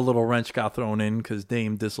now a little wrench got thrown in because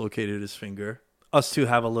Dame dislocated his finger. Us two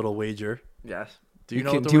have a little wager. Yes. Do you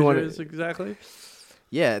know what the wager is exactly?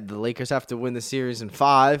 Yeah, the Lakers have to win the series in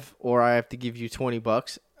 5, or I have to give you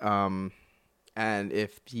 $20. And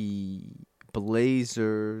if the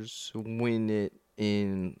Blazers win it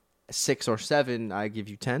in 6 or 7, I give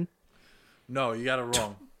you 10. No, you got it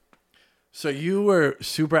wrong. So you were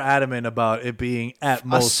super adamant about it being at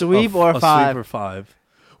most a sweep or 5. Sweep or 5,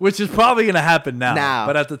 which is probably going to happen now.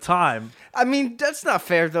 But at the time, I mean, that's not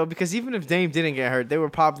fair though, because even if Dame didn't get hurt, they were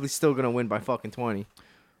probably still going to win by fucking 20.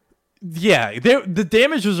 Yeah, the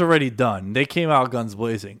damage was already done. They came out guns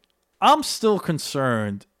blazing. I'm still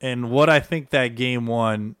concerned, and what I think that game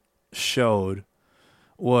 1 showed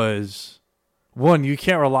was, one, you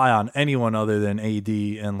can't rely on anyone other than AD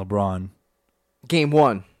and LeBron. Game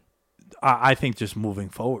 1. I think just moving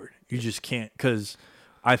forward. You just can't, because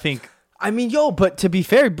I think... I mean, but to be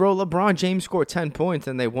fair, bro, LeBron James scored 10 points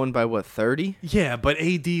and they won by, 30? Yeah, but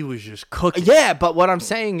AD was just cooking. Yeah, but what I'm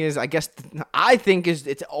saying is, I think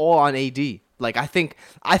it's all on AD. Like, I think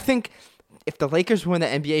if the Lakers win the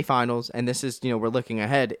NBA Finals, and this is, we're looking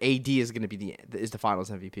ahead, AD is going to be the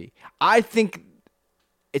Finals MVP. I think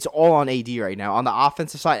it's all on AD right now, on the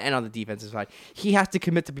offensive side and on the defensive side. He has to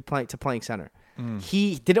commit to playing center.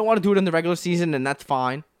 He didn't want to do it in the regular season, and that's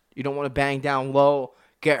fine. You don't want to bang down low,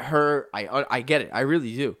 get hurt. I get it. I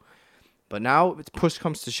really do. But now, if push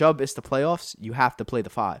comes to shove, it's the playoffs. You have to play the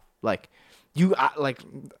 5. Like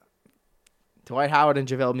Dwight Howard and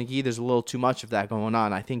JaVale McGee, there's a little too much of that going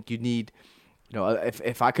on. I think you need,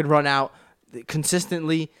 if I could run out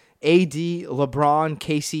consistently, AD, LeBron,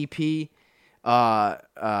 KCP,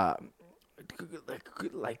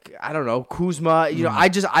 like I don't know, Kuzma.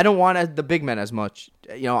 I don't want the big men as much.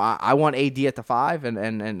 I want AD at the 5,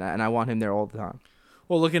 and I want him there all the time.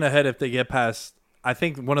 Well, looking ahead, if they get past, I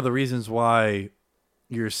think one of the reasons why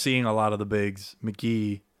you're seeing a lot of the bigs,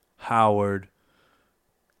 McGee, Howard,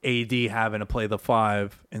 AD having to play the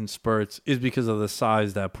 5 in spurts is because of the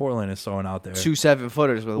size that Portland is throwing out there. 2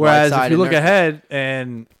 7-footers with whereas if you look there. ahead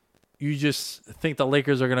and you just think the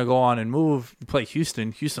Lakers are going to go on and move, you play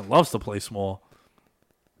Houston. Houston loves to play small.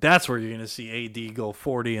 That's where you're going to see AD go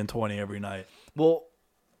 40 and 20 every night. Well,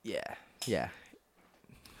 yeah.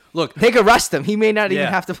 Look, they could rest him. He may not even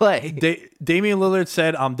have to play. Damian Lillard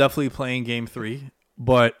said, I'm definitely playing game 3,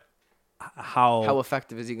 but how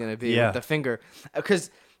effective is he going to be with the finger? Because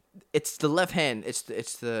it's the left hand.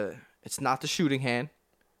 It's not the shooting hand.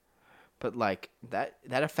 But like that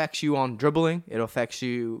affects you on dribbling. It affects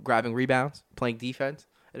you grabbing rebounds, playing defense.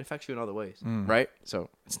 It affects you in other ways, right? So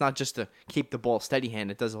it's not just to keep the ball steady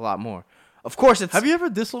hand. It does a lot more. Of course, it's. Have you ever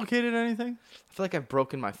dislocated anything? I feel like I've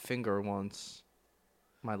broken my finger once.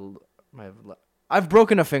 I've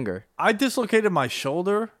broken a finger. I dislocated my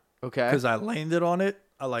shoulder. Okay. Because I landed on it.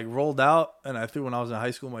 I rolled out and I threw when I was in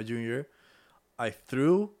high school my junior year. I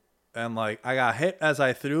threw and I got hit as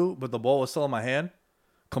I threw, but the ball was still in my hand.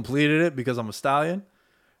 Completed it because I'm a stallion.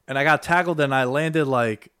 And I got tackled and I landed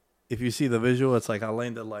if you see the visual, it's I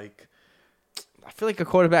landed I feel like a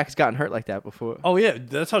quarterback has gotten hurt like that before. Oh, yeah.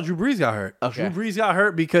 That's how Drew Brees got hurt. Okay. Drew Brees got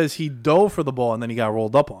hurt because he dove for the ball and then he got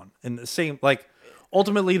rolled up on. And the same,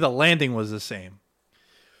 ultimately the landing was the same.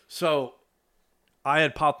 So I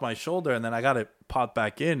had popped my shoulder and then I got it popped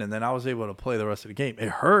back in and then I was able to play the rest of the game. It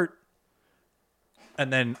hurt.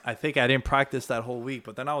 And then I think I didn't practice that whole week,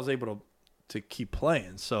 but then I was able keep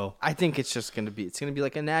playing. So I think it's gonna be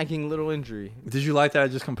like a nagging little injury. did you like that I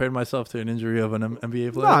just compared myself to an injury of an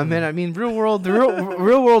NBA player? No, man. I mean, real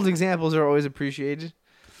world examples are always appreciated.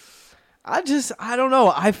 I don't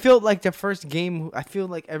know. I feel like the first game. I feel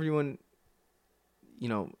like everyone,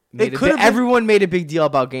 everyone made a big deal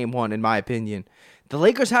about game one. In my opinion, the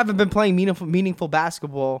Lakers haven't been playing meaningful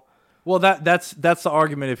basketball. Well, that's the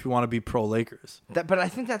argument if you want to be pro Lakers. But I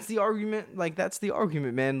think that's the argument. Like, that's the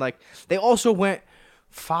argument, man. Like, they also went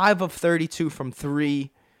 5 of 32 from 3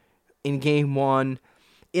 in game one.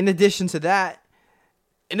 In addition to that,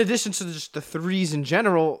 just the threes in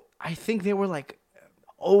general, I think they were like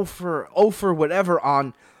 0 for whatever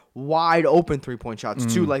on wide open 3-point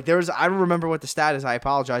shots too. Like, I don't remember what the stat is. I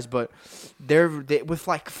apologize, but they with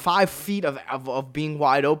like 5 feet of being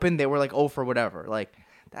wide open, they were like 0 for whatever. Like,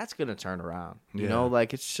 that's going to turn around. You know,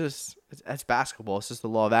 like, it's basketball. It's just the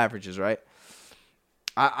law of averages, right?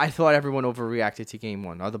 I thought everyone overreacted to game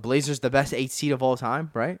one. Are the Blazers the best 8 seed of all time?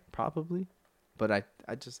 Right? Probably. But I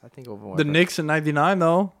think overall. The Knicks in 99,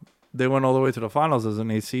 though, they went all the way to the finals as an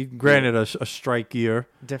 8 seed. Granted, a strike year.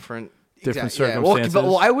 Different circumstances.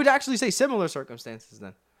 Well, I would actually say similar circumstances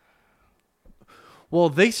then. Well,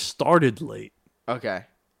 they started late. Okay.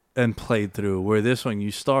 And played through. Where this one,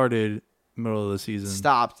 you started middle of the season,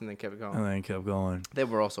 stopped, and then kept going. And then kept going. They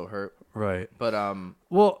were also hurt. Right. But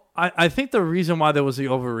well, I think the reason why there was the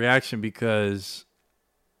overreaction because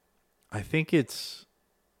I think it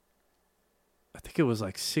was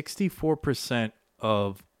like 64%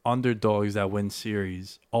 of underdogs that win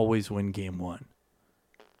series always win game one.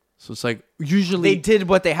 So it's like usually they did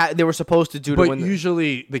what they were supposed to do to win. But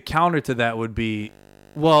usually the counter to that would be,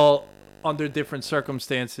 well, under different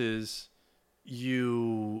circumstances,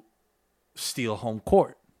 you steal home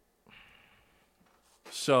court.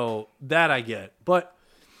 So that I get. But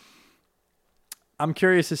I'm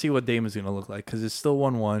curious to see what Dame is going to look like because it's still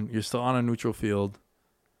 1-1. You're still on a neutral field,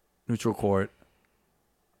 neutral court.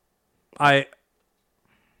 You're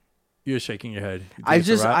shaking your head. I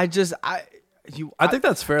think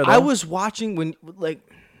that's fair, though. I was watching when, like,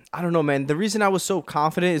 I don't know, man. The reason I was so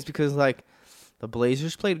confident is because, like, the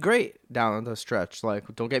Blazers played great down the stretch.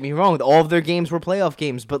 Like, don't get me wrong. All of their games were playoff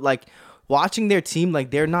games. But, like, watching their team, like,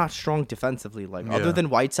 they're not strong defensively. Like, other than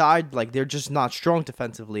Whiteside, like, they're just not strong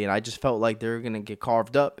defensively. And I just felt like they were going to get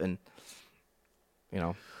carved up. And,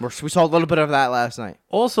 we saw a little bit of that last night.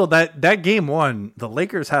 Also, that game one, the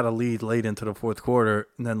Lakers had a lead late into the fourth quarter.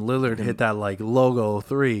 And then Lillard hit that, like, logo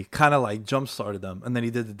 3. Kind of, like, jump-started them. And then he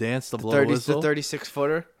did the dance, the blow whistle. The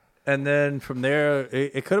 36-footer. And then from there,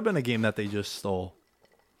 it could have been a game that they just stole.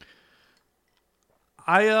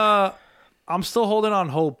 I'm still holding on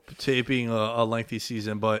hope to it being a lengthy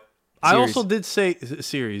season, but I also did say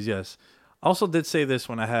series, yes. I also did say this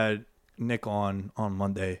when I had Nick on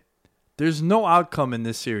Monday. There's no outcome in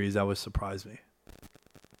this series that would surprise me.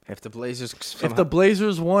 If the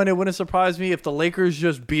Blazers won, it wouldn't surprise me. If the Lakers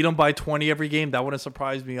just beat them by 20 every game, that wouldn't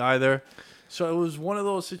surprise me either. So it was one of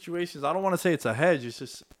those situations. I don't want to say it's a hedge.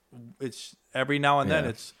 It's every now and then.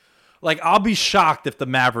 It's like I'll be shocked if the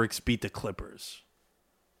Mavericks beat the Clippers.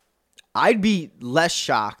 I'd be less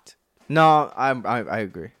shocked. No, I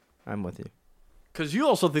agree. I'm with you. Because you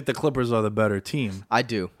also think the Clippers are the better team. I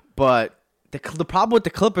do, but the problem with the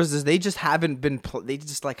Clippers is they just haven't been. They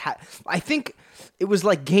just like I think it was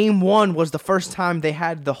like game one was the first time they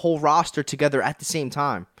had the whole roster together at the same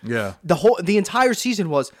time. Yeah. The entire season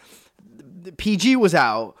was. PG was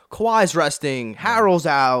out, Kawhi's resting, Harrell's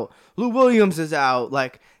out, Lou Williams is out.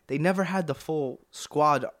 Like, they never had the full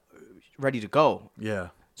squad ready to go. Yeah.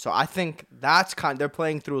 So I think they're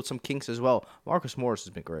playing through some kinks as well. Marcus Morris has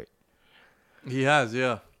been great. He has,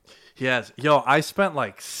 yeah. He has. Yo, I spent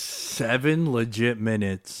like 7 legit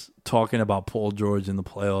minutes talking about Paul George in the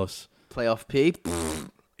playoffs. Playoff P?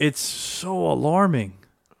 It's so alarming.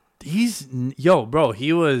 Bro,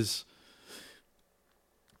 he was...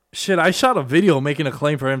 Shit, I shot a video making a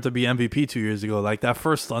claim for him to be MVP 2 years ago. Like, that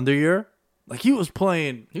first Thunder year. Like, he was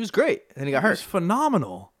playing... He was great. And he got hurt.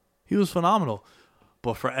 He was phenomenal.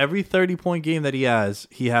 But for every 30-point game that he has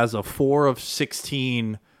a 4 of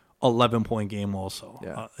 16 11-point game also.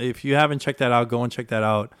 Yeah. If you haven't checked that out, go and check that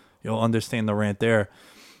out. You'll understand the rant there.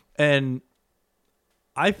 And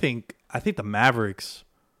I think the Mavericks,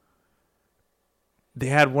 they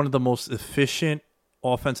had one of the most efficient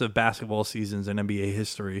offensive basketball seasons in NBA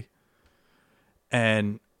history.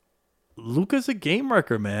 And Luka's a game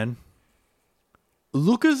wrecker, man.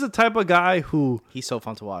 Luka's the type of guy who... He's so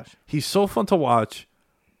fun to watch. He's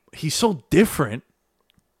so different.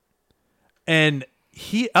 And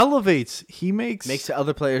he elevates. He makes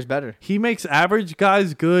other players better. He makes average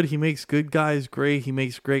guys good. He makes good guys great. He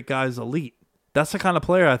makes great guys elite. That's the kind of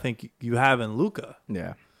player I think you have in Luka.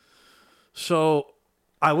 Yeah. So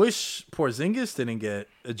I wish Porzingis didn't get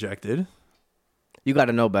ejected. You got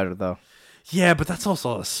to know better though. Yeah, but that's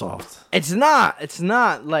also a soft. It's not. It's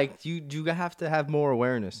not like you have to have more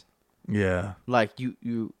awareness. Yeah. Like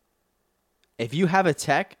you if you have a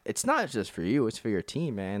tech, it's not just for you, it's for your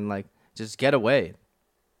team, man. Like just get away.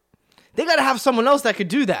 They got to have someone else that could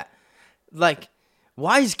do that. Like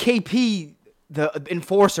why is KP the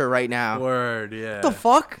enforcer right now? Word, yeah. What the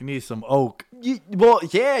fuck? You need some Oak. You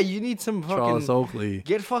need some fucking Charles Oakley.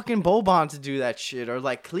 Get fucking Boban to do that shit, or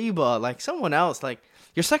like Kleba, like someone else. Like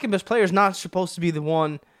your second best player is not supposed to be the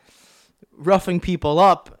one roughing people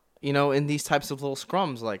up, in these types of little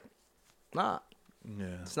scrums. Like, nah,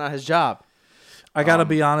 it's not his job. I gotta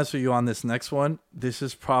be honest with you on this next one. This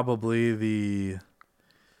is probably the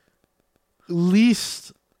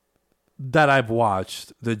least that I've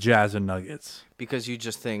watched the Jazz and Nuggets. Because you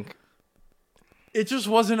just think it just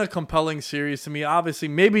wasn't a compelling series to me. Obviously,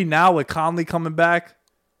 maybe now with Conley coming back,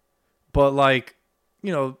 but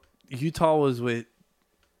Utah was with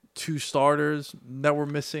 2 starters that were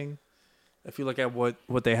missing. If you look at what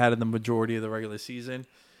they had in the majority of the regular season,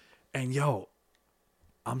 and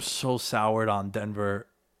I'm so soured on Denver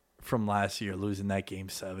from last year losing that Game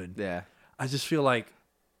 7. Yeah, I just feel like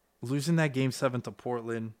losing that Game 7 to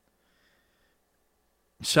Portland.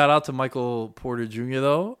 Shout out to Michael Porter Jr.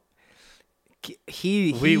 though. We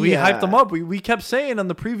hyped him up. We kept saying on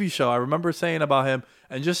the preview show. I remember saying about him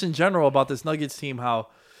and just in general about this Nuggets team how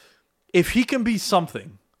if he can be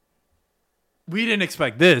something, we didn't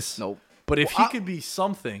expect this. Nope. But if he could be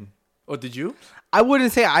something, or did you? I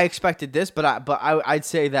wouldn't say I expected this, but I'd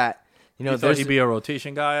say that you thought he'd be a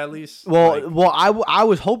rotation guy at least. I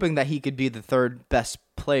was hoping that he could be the third best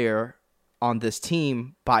player on this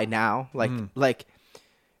team by now. Like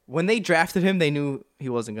when they drafted him, they knew he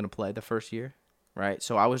wasn't going to play the first year, right?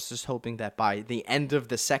 So I was just hoping that by the end of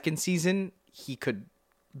the second season, he could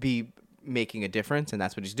be making a difference, and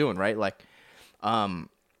that's what he's doing, right?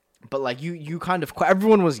 But like you kind of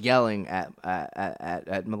everyone was yelling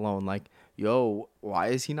at Malone, like, "Yo, why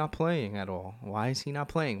is he not playing at all? Why is he not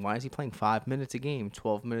playing? Why is he playing 5 minutes a game,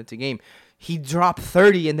 12 minutes a game? He dropped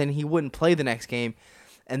 30, and then he wouldn't play the next game."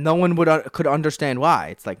 And no one could understand why.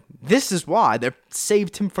 It's like, this is why they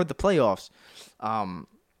saved him for the playoffs.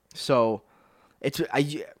 So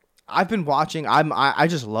I've been watching. I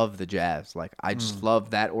just love the Jazz. Like I just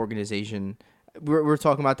love that organization. We were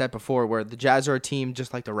talking about that before, where the Jazz are a team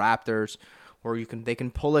just like the Raptors, where they can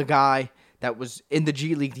pull a guy that was in the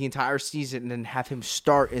G League the entire season and then have him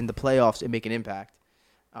start in the playoffs and make an impact.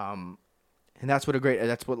 And that's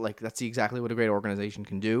exactly what a great organization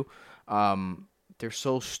can do.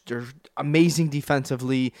 They're amazing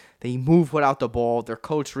defensively. They move without the ball. They're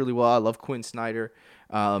coached really well. I love Quinn Snyder.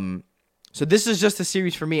 So this is just a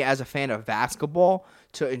series for me as a fan of basketball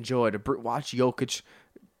to enjoy, to watch Jokic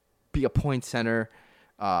be a point center.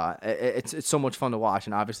 It's so much fun to watch,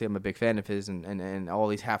 and obviously I'm a big fan of his and all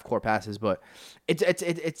these half court passes. But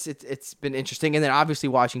it's been interesting, and then obviously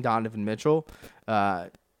watching Donovan Mitchell.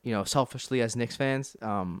 Selfishly as Knicks fans.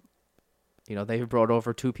 They've brought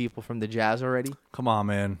over 2 people from the Jazz already. Come on,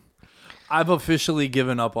 man. I've officially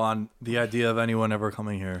given up on the idea of anyone ever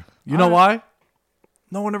coming here. You know why?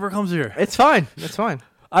 No one ever comes here. It's fine. It's fine.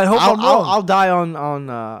 I hope I'm wrong. I'll die on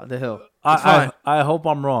the hill. It's fine. I hope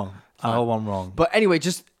I'm wrong. I hope I'm wrong. But anyway,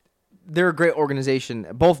 they're a great organization.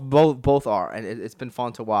 Both are, and it's been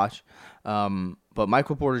fun to watch. But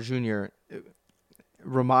Michael Porter Jr.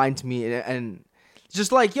 reminds me, and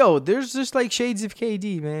just like, there's just like shades of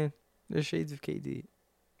KD, man. There's shades of KD.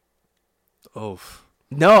 Oh.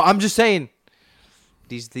 No, I'm just saying.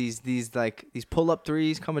 These pull up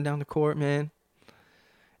threes coming down the court, man.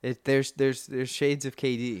 There's shades of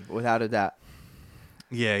KD without a doubt.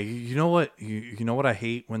 Yeah, you know what? You know what I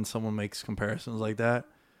hate when someone makes comparisons like that?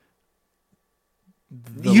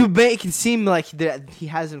 You make it seem like that he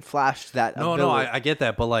hasn't flashed that ability. No, I get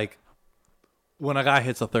that, but like when a guy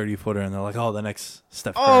hits a 30-footer and they're like, "Oh, the next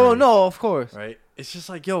Steph Curry." Oh, no, of course. Right? It's just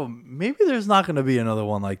like, maybe there's not going to be another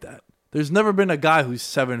one like that. There's never been a guy who's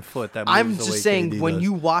 7 foot that moves I'm the just way saying, KD when does.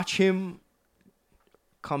 you watch him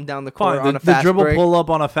come down the court on a the fast dribble break, pull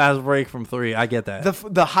up on a fast break from 3, I get that.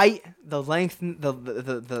 the height, the length,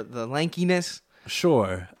 the lankiness.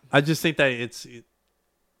 Sure. I just think that it's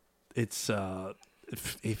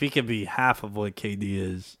if he can be half of what KD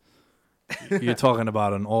is, you're talking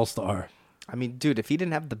about an all-star. I mean, dude, if he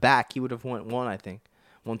didn't have the back, he would have won 1, I think.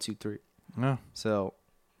 1, 2, 3. Yeah. So,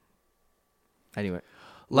 anyway.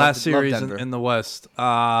 Last series in the West,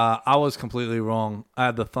 I was completely wrong. I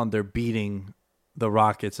had the Thunder beating the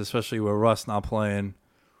Rockets, especially with Russ not playing.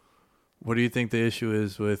 What do you think the issue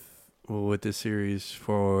is with this series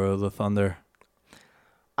for the Thunder?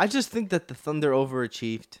 I just think that the Thunder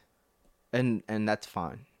overachieved, and that's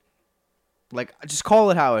fine. Like, just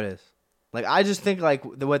call it how it is. Like, I just think like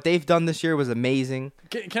what they've done this year was amazing.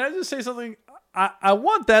 Can I just say something? I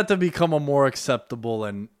want that to become a more acceptable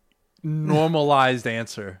and normalized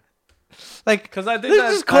answer. Like, Because I think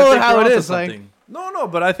let's just call it how it is. Like, no,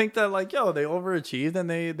 but I think that they overachieved and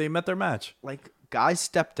they met their match. like guys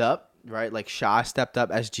stepped up, right? Like Shai stepped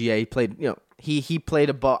up. SGA played. He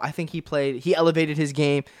played above. I think he elevated his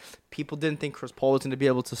game. People didn't think Chris Paul was going to be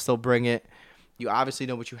able to still bring it. You obviously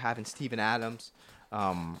know what you have in Steven Adams.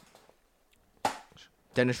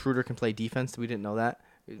 Dennis Schroeder can play defense. We didn't know that.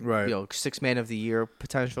 Right. 6 Man of the Year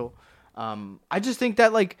potential. I just think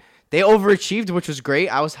that like they overachieved, which was great.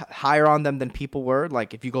 I was higher on them than people were.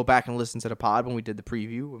 Like if you go back and listen to the pod when we did the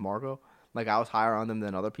preview with Margo, like I was higher on them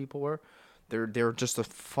than other people were. They're just a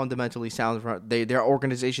fundamentally sound. Their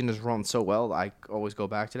organization is run so well. I always go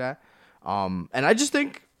back to that. And I just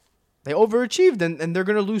think they overachieved, and they're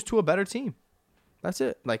gonna lose to a better team. That's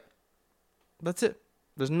it. Like, that's it.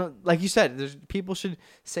 There's no, like you said, people should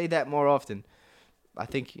say that more often. I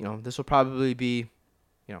think this will probably be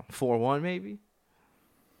 4-1 maybe.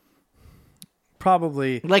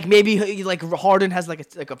 Probably. Like maybe like Harden has like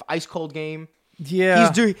a ice cold game. Yeah.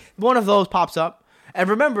 He's doing one of those pops up. And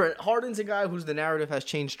remember, Harden's a guy whose the narrative has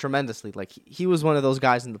changed tremendously. Like he was one of those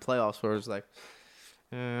guys in the playoffs where it was like,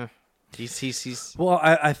 he's. Well,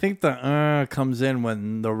 I think the comes in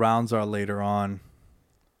when the rounds are later on.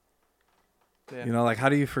 Yeah. Like how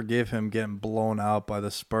do you forgive him getting blown out by the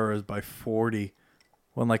Spurs by 40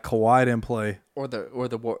 when like Kawhi didn't play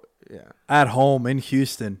at home in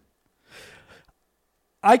Houston?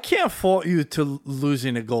 I can't fault you to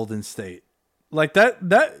losing to Golden State. Like that,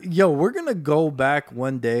 we're going to go back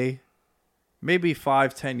one day, maybe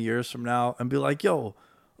 5-10 years from now and be like,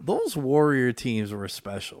 those Warrior teams were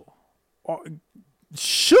special.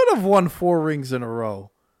 Should have won 4 rings in a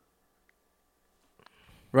row.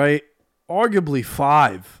 Right? Arguably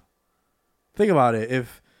 5. Think about it.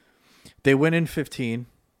 If they win in 15.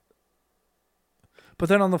 But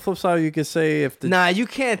then on the flip side, you could say if you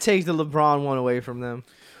can't take the LeBron one away from them.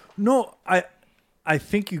 No, I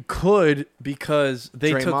think you could because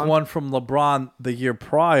they took Draymond? one from LeBron the year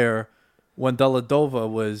prior when Dellavedova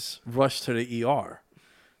was rushed to the ER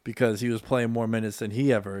because he was playing more minutes than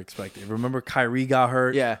he ever expected. Remember Kyrie got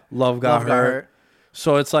hurt? Yeah. Love got hurt.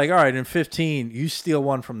 So it's like, all right, in 15, you steal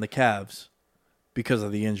one from the Cavs because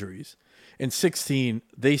of the injuries. In 16,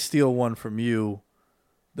 they steal one from you,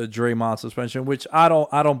 the Draymond suspension, which I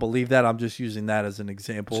don't believe that. I'm just using that as an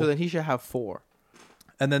example. So then he should have 4.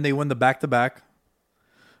 And then they win the back-to-back.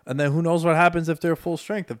 And then who knows what happens if they're full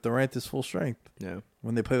strength, if Durant is full strength. Yeah.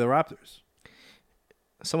 When they play the Raptors.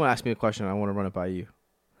 Someone asked me a question. I want to run it by you.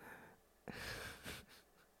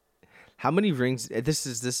 How many rings? This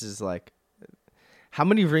is like. How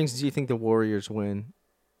many rings do you think the Warriors win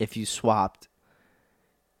if you swapped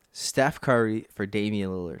Steph Curry for Damian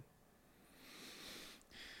Lillard?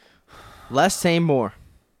 Less, same, more.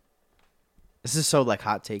 This is so like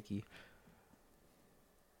hot takey.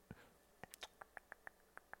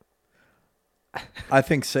 I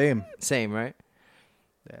think same. Same, right?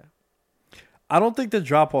 Yeah. I don't think the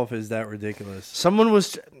drop-off is that ridiculous. Someone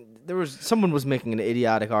was making an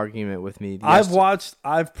idiotic argument with me.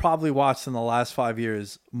 I've probably watched in the last 5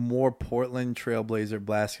 years more Portland Trailblazer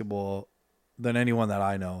basketball than anyone that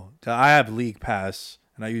I know. I have League Pass,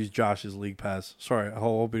 and I use Josh's League Pass. Sorry, I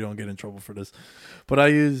hope we don't get in trouble for this. But I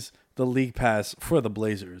use the League Pass for the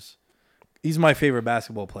Blazers. He's my favorite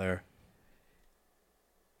basketball player.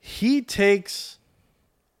 He takes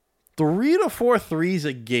 3 to 4 threes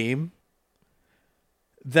a game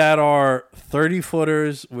that are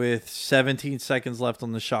 30-footers with 17 seconds left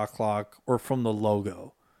on the shot clock or from the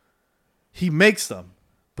logo. He makes them,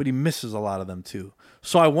 but he misses a lot of them too.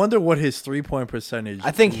 So I wonder what his three-point percentage. I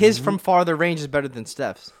think his from farther range is better than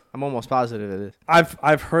Steph's. I'm almost positive it is.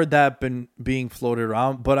 I've heard that being floated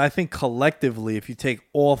around, but I think collectively, if you take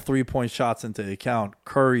all 3-point shots into account,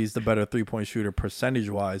 Curry's the better 3-point shooter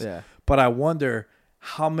percentage-wise. Yeah. But I wonder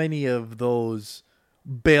how many of those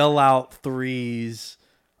bailout threes,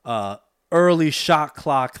 early shot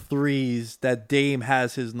clock threes that Dame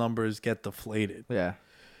has his numbers get deflated. Yeah.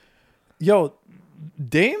 Yo,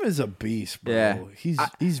 Dame is a beast, bro. Yeah.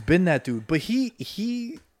 He's been that dude, but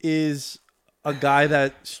he is a guy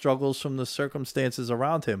that struggles from the circumstances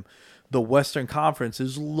around him. The Western Conference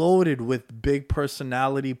is loaded with big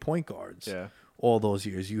personality point guards. Yeah. All those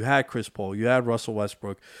years. You had Chris Paul, you had Russell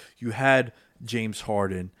Westbrook, you had James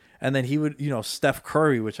Harden, and then he would, Steph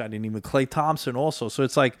Curry, which I didn't even, Klay Thompson also. So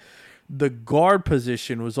it's like the guard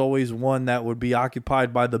position was always one that would be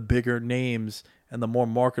occupied by the bigger names and the more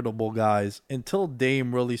marketable guys until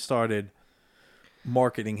Dame really started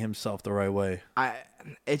marketing himself the right way.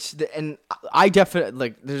 I definitely,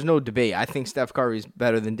 like, there's no debate. I think Steph Curry's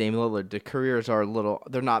better than Dame Lillard. The careers are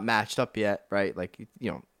they're not matched up yet, right? Like,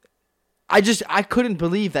 you know, I couldn't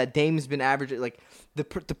believe that Dame's been averaging, like, the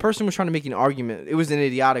person was trying to make an argument. It was an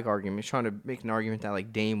idiotic argument. He was trying to make an argument that,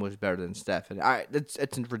 like, Dame was better than Steph. And it's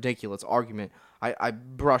a ridiculous argument. I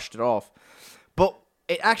brushed it off. But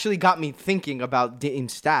it actually got me thinking about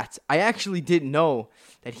Dame's stats. I actually didn't know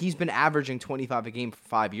that he's been averaging 25 a game for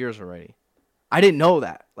 5 years already. I didn't know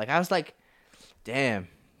that. Like, I was like, damn,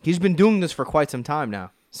 he's been doing this for quite some time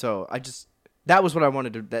now. So that was what I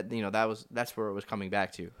wanted to, that's where it was coming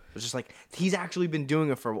back to. It was just like, he's actually been doing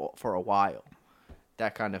it for a while.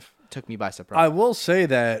 That kind of took me by surprise. I will say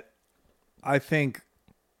that I think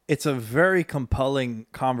it's a very compelling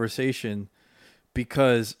conversation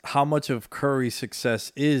because how much of Curry's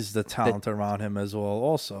success is the talent around him as well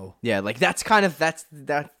also. Yeah, like that's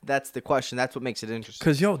the question. That's what makes it interesting.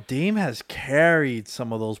 Because, Dame has carried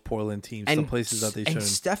some of those Portland teams to places that they shouldn't. And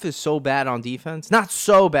Steph is so bad on defense. Not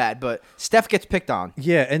so bad, but Steph gets picked on.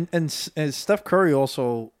 Yeah, and Steph Curry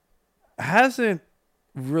also hasn't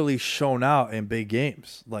really shown out in big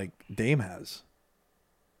games like Dame has.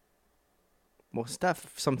 Well,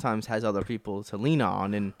 Steph sometimes has other people to lean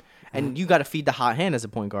on, and you got to feed the hot hand as a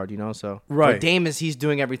point guard, So right, but Dame he's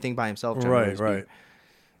doing everything by himself. Right.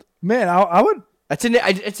 Man, I would.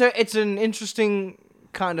 It's an interesting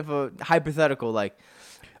kind of a hypothetical. Like,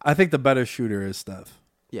 I think the better shooter is Steph.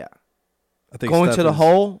 Yeah, I think going Steph to the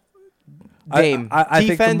hole, Dame. I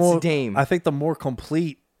Defense, think Dame. I think the more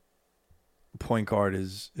complete point guard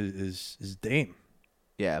is Dame.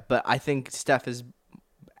 Yeah, but I think Steph is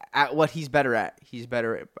at what he's better at. He's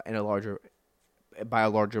better by a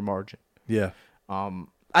larger margin. Yeah.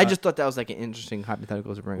 I just thought that was like an interesting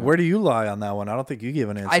hypothetical to bring up. Where do you lie on that one? I don't think you give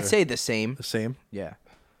an answer. I'd say the same. The same? Yeah.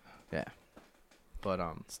 But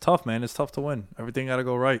it's tough, man. It's tough to win. Everything got to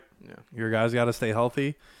go right. Yeah. Your guys got to stay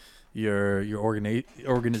healthy. Your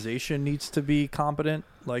organization needs to be competent.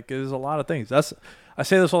 Like, there's a lot of things. I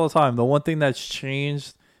say this all the time. The one thing that's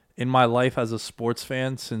changed in my life as a sports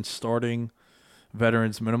fan since starting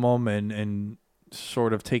Veterans Minimum and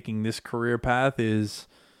sort of taking this career path is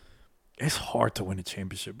it's hard to win a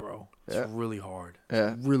championship, bro. It's really hard.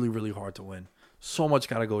 It's really, really hard to win. So much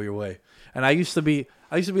got to go your way. And I used to be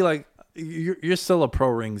like, you're still a pro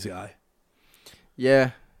rings guy.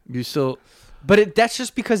 Yeah. You still. But that's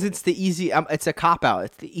just because it's the easy. It's a cop out.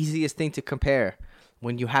 It's the easiest thing to compare.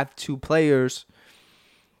 When you have two players,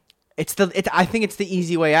 I think it's the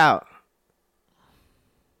easy way out.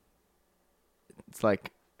 It's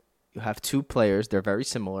like you have two players. They're very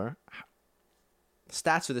similar.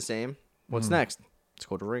 Stats are the same. What's next? Let's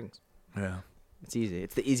go to rings. Yeah. It's easy.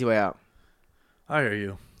 It's the easy way out. I hear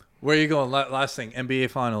you. Where are you going? Last thing,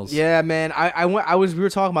 NBA Finals. Yeah, man. We were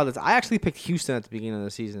talking about this. I actually picked Houston at the beginning of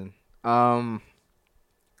the season. I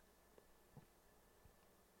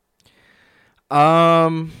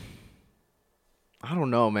don't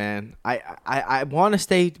know, man. I want to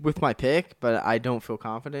stay with my pick, but I don't feel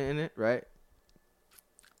confident in it, right?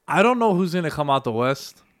 I don't know who's going to come out the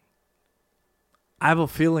West. I have a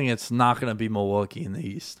feeling it's not going to be Milwaukee in the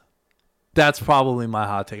East. That's probably my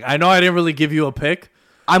hot take. I know I didn't really give you a pick.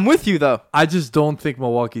 I'm with you, though. I just don't think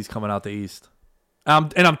Milwaukee's coming out the East.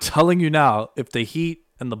 And I'm telling you now, if the Heat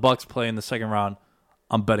and the Bucks play in the second round,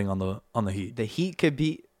 I'm betting on the Heat. The Heat could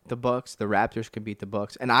beat the Bucks. The Raptors could beat the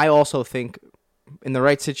Bucks. And I also think, in the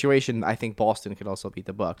right situation, I think Boston could also beat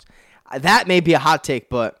the Bucks. That may be a hot take,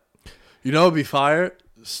 but... You know what would be fire?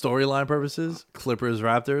 Storyline purposes, Clippers,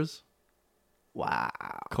 Raptors. Wow.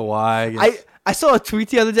 Kawhi. I saw a tweet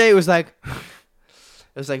the other day. It was like,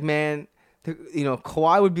 man,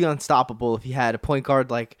 Kawhi would be unstoppable if he had a point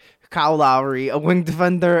guard like Kyle Lowry, a wing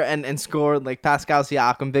defender, and scored like Pascal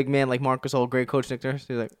Siakam, big man like Marcus All, great coach Nick Nurse.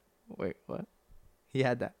 He's like, wait, what? He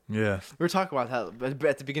had that. Yeah. We were talking about how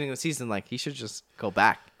at the beginning of the season, like, he should just go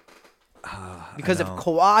back. Because if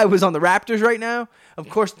Kawhi was on the Raptors right now, of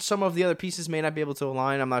course, some of the other pieces may not be able to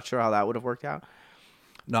align. I'm not sure how that would have worked out.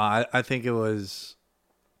 No, I think it was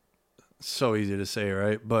so easy to say,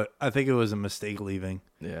 right? But I think it was a mistake leaving.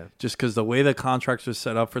 Yeah. Just because the way the contracts were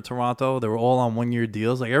set up for Toronto, they were all on one-year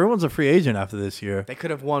deals. Like, everyone's a free agent after this year. They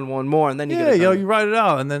could have won one more, and then you ride it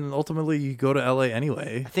out, and then ultimately you go to LA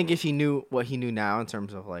anyway. I think if he knew what he knew now in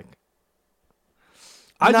terms of like,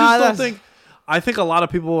 I think a lot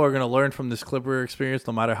of people are going to learn from this Clipper experience,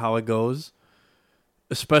 no matter how it goes.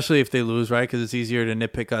 especially if they lose, right? Because it's easier to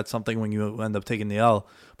nitpick at something when you end up taking the L.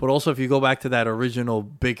 But also, if you go back to that original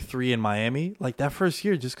big three in Miami, like that first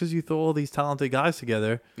year, just because you throw all these talented guys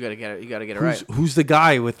together, You gotta get it. You gotta get it right. who's the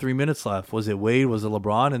guy with 3 minutes left? Was it Wade? Was it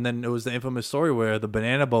LeBron? And then it was the infamous story where the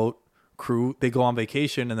Banana Boat crew, they go on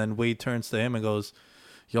vacation, and then Wade turns to him and goes,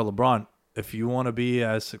 "Yo, LeBron, if you want to be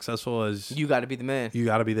as successful as You gotta be the man. you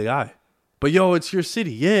got to be the guy. But yo, it's your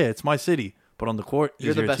city. Yeah, it's my city. But on the court, You're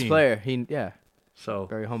is the your best team. player. So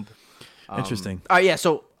Very humble. interesting. All right, yeah.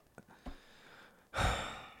 So,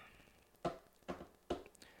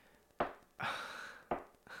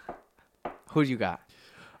 who do you got?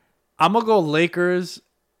 I'm gonna go Lakers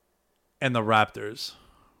and the Raptors.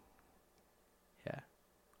 Yeah,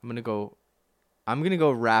 I'm gonna go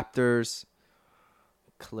Raptors,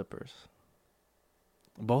 Clippers.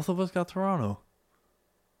 Both of us got Toronto.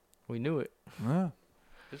 We knew it. Yeah,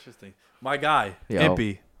 interesting. My guy, Yo.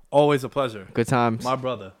 Impy. Always a pleasure. Good times. My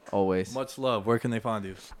brother. Always. Much love. Where can they find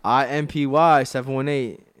you? IMPY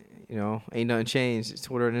 718. You know, ain't nothing changed. It's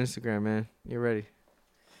Twitter and Instagram, man. You're ready.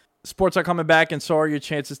 Sports are coming back, and so are your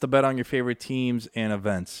chances to bet on your favorite teams and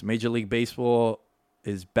events. Major League Baseball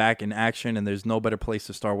is back in action, and there's no better place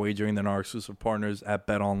to start wagering than our exclusive partners at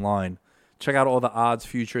BetOnline. Check out all the odds,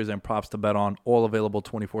 futures, and props to bet on, all available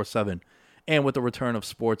 24/7. And with the return of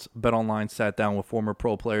sports, BetOnline sat down with former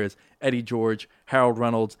pro players Eddie George, Harold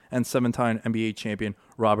Reynolds, and 7-time NBA champion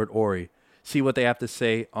Robert Horry. See what they have to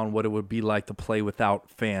say on what it would be like to play without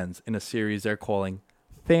fans in a series they're calling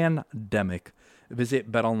Fandemic.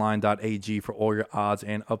 Visit betonline.ag for all your odds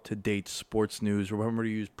and up-to-date sports news. Remember to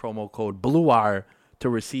use promo code BLUEWIRE to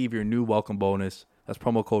receive your new welcome bonus. That's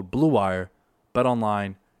promo code BLUEWIRE.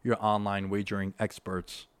 BetOnline, your online wagering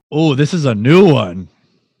experts. Oh, this is a new one.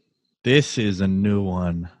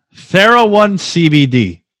 TheraOne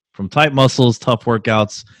CBD. From tight muscles, tough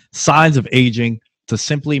workouts, signs of aging, to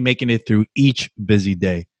simply making it through each busy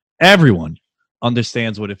day. Everyone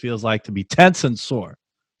understands what it feels like to be tense and sore.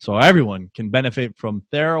 So everyone can benefit from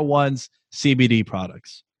TheraOne's CBD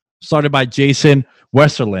products. Started by Jason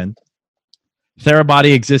Westerland,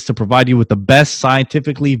 TheraBody exists to provide you with the best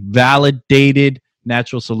scientifically validated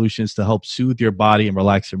natural solutions to help soothe your body and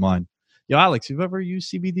relax your mind. Yo, Alex, you've ever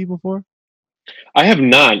used CBD before? I have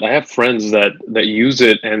not. I have friends that use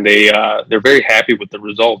it, and they're very happy with the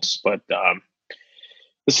results. But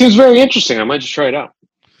this seems very interesting. I might just try it out.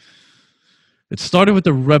 It started with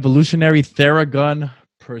the revolutionary TheraGun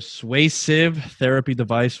persuasive therapy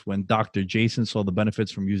device. When Dr. Jason saw the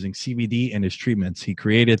benefits from using CBD in his treatments, he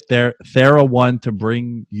created TheraOne to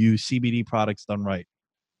bring you CBD products done right.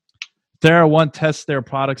 TheraOne tests their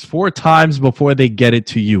products 4 times before they get it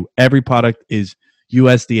to you. Every product is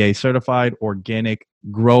USDA certified, organic,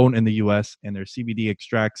 grown in the US, and their CBD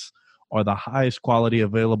extracts are the highest quality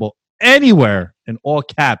available anywhere, in all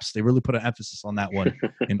caps. They really put an emphasis on that one,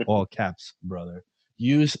 in all caps, brother.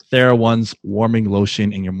 Use TheraOne's warming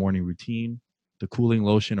lotion in your morning routine, the cooling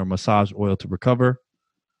lotion or massage oil to recover,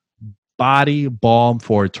 body balm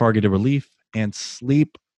for targeted relief, and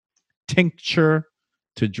sleep tincture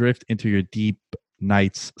to drift into your deep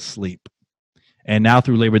night's sleep. And now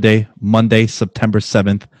through Labor Day, Monday, September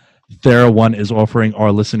 7th, TheraOne is offering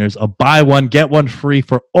our listeners a buy one, get one free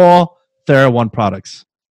for all TheraOne products.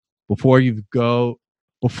 Before you've got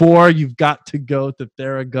to go to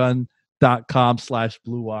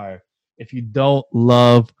theragun.com/bluewire. If you don't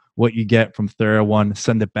love what you get from TheraOne,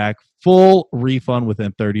 send it back. Full refund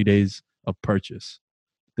within 30 days of purchase.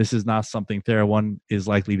 This is not something TheraOne is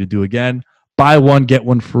likely to do again. Buy one, get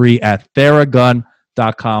one free at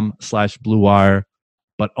theragun.com/bluewire,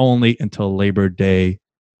 but only until Labor Day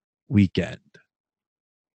weekend.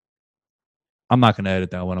 I'm not going to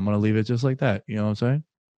edit that one. I'm going to leave it just like that. You know what I'm saying?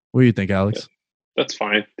 What do you think, Alex? That's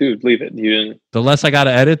fine, dude. Leave it. You didn't. The less I got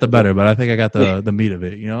to edit, the better. But I think I got the meat of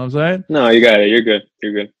it. You know what I'm saying? No, you got it. You're good.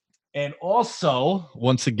 You're good. And also,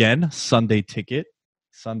 once again, Sunday Ticket.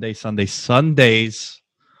 Sundays.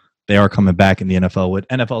 They are coming back in the NFL with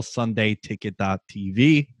NFL Sunday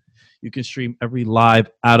Ticket.tv. You can stream every live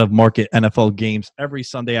out-of-market NFL games every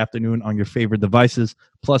Sunday afternoon on your favorite devices,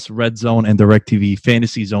 plus Red Zone and DirecTV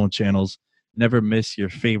Fantasy Zone channels. Never miss your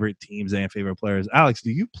favorite teams and favorite players. Alex,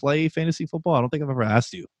 do you play fantasy football? I don't think I've ever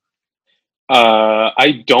asked you.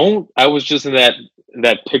 I don't. I was just in that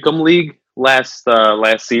Pick'em league last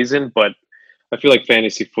season, but I feel like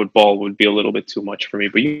fantasy football would be a little bit too much for me.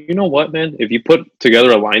 But you know what, man? If you put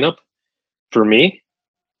together a lineup for me,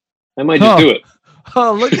 I might just do it.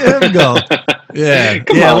 Oh, look at him go. Yeah.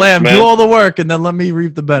 Come on, Lamb, man. do all the work and then let me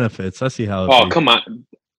reap the benefits. I see how it Oh, be. come on.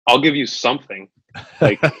 I'll give you something.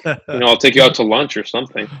 Like, I'll take you out to lunch or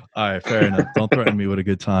something. All right, fair enough. Don't threaten me with a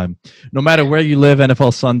good time. No matter where you live,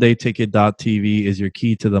 NFL Sunday Ticket.tv is your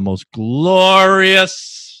key to the most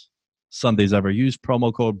glorious Sundays ever. Use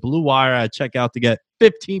promo code BlueWire at checkout to get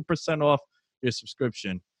 15% off your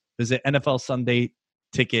subscription. Visit NFL Sunday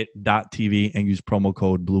Ticket.tv and use promo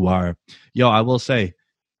code BlueWire. Yo, I will say,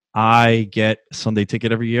 I get Sunday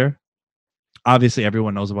Ticket every year. Obviously,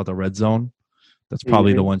 everyone knows about the Red Zone. That's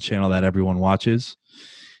probably the one channel that everyone watches.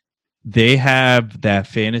 They have that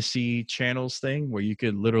fantasy channels thing where you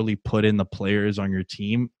could literally put in the players on your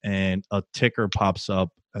team and a ticker pops up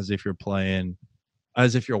as if you're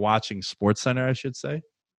watching SportsCenter, I should say.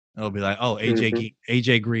 It'll be like, oh,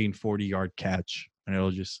 AJ Green 40-yard catch, and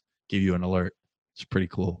it'll just give you an alert. It's pretty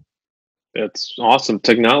cool. That's awesome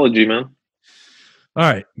technology, man. All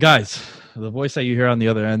right, guys, the voice that you hear on the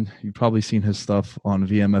other end, you've probably seen his stuff on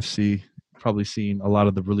VMFC. Probably seen a lot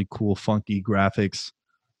of the really cool, funky graphics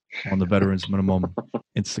on the Veterans Minimum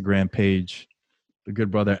Instagram page. The good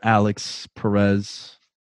brother Alex Perez,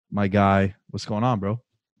 my guy. What's going on, bro?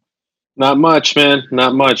 Not much, man.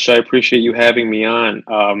 Not much. I appreciate you having me on.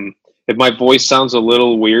 If my voice sounds a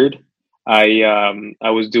little weird, I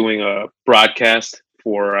was doing a broadcast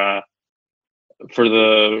for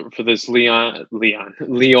this Leon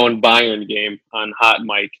Bayern game on Hot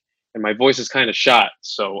Mic, and my voice is kind of shot.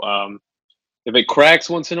 So if it cracks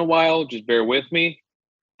once in a while, just bear with me.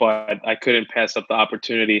 But I couldn't pass up the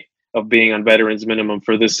opportunity of being on Veterans Minimum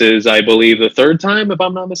for this is, I believe, the third time, if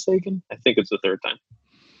I'm not mistaken. I think it's the third time.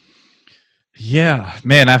 Yeah,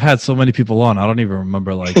 man, I've had so many people on. I don't even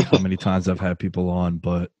remember how many times I've had people on,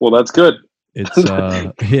 but well, that's good. It's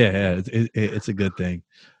it's a good thing.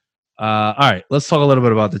 All right, let's talk a little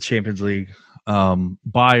bit about the Champions League.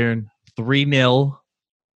 Bayern 3-0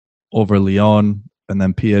 over Lyon, and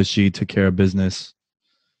then PSG took care of business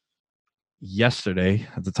yesterday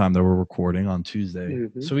at the time that we're recording on Tuesday.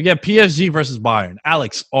 So we get PSG versus Bayern.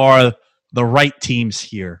 Alex, are the right teams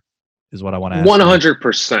here is what I want to ask.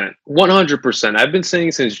 100%. 100%. I've been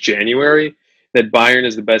saying since January that Bayern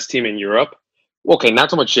is the best team in Europe. Okay, not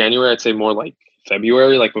so much January. I'd say more like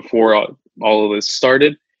February, like before all of this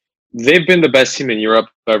started. They've been the best team in Europe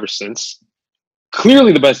ever since.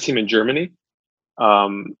 Clearly the best team in Germany.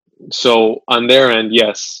 So on their end,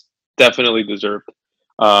 yes, definitely deserved.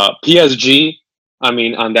 PSG, I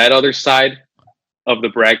mean, on that other side of the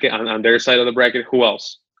bracket, on their side of the bracket, who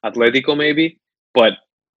else? Atletico maybe, but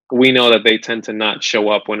we know that they tend to not show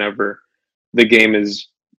up whenever the game is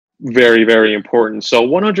very, very important. So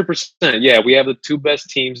 100%, yeah, we have the two best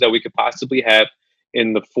teams that we could possibly have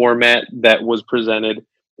in the format that was presented,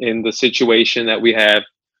 in the situation that we have.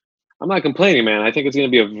 I'm not complaining, man. I think it's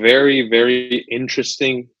going to be a very, very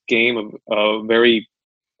interesting game,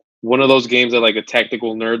 one of those games that like a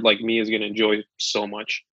tactical nerd like me is going to enjoy so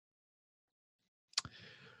much.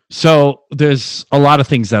 So there's a lot of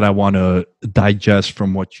things that I want to digest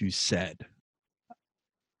from what you said.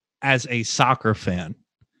 As a soccer fan,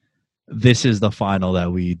 this is the final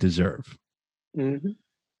that we deserve.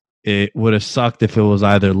 It would have sucked if it was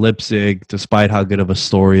either Leipzig, despite how good of a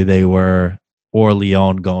story they were, or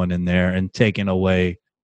Lyon going in there and taking away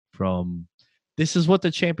from. This is what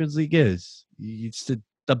the Champions League is. It's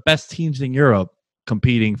the best teams in Europe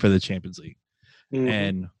competing for the Champions League.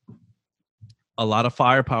 And a lot of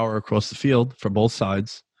firepower across the field for both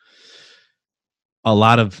sides. A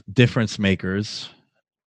lot of difference makers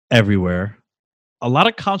everywhere. A lot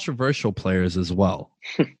of controversial players as well.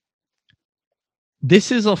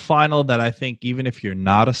 This is a final that I think even if you're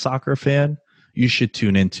not a soccer fan, you should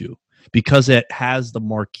tune into because it has the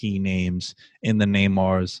marquee names in the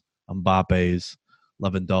Neymars, Mbappe's,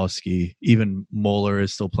 Lewandowski, even Muller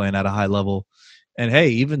is still playing at a high level. And hey,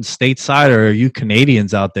 even stateside or you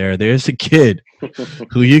Canadians out there, there's a kid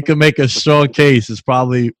who you can make a strong case is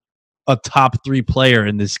probably a top 3 player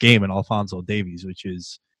in this game in Alphonso Davies, which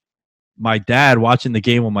is my dad watching the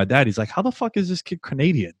game with my dad. He's like, how the fuck is this kid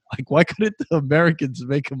Canadian? Like, why couldn't the Americans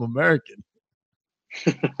make him American?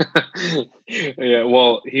 Yeah,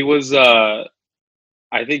 well, he was, I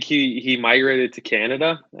think he migrated to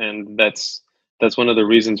Canada, and that's one of the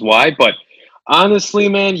reasons why. But honestly,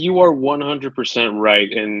 man, you are 100%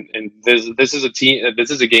 right. And this is a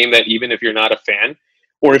game that even if you're not a fan,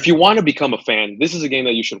 or if you want to become a fan, this is a game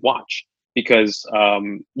that you should watch because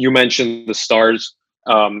you mentioned the stars.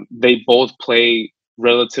 They both play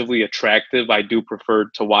relatively attractive. I do prefer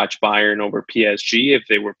to watch Bayern over PSG. If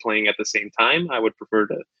they were playing at the same time, I would prefer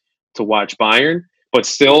to watch Bayern. But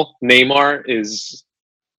still, Neymar is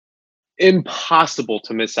impossible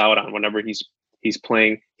to miss out on whenever he's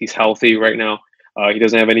playing. He's healthy right now. He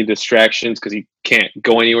doesn't have any distractions because he can't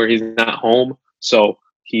go anywhere. He's not home. So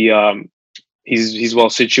he's well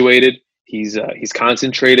situated. He's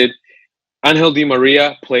concentrated. Angel Di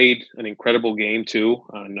Maria played an incredible game too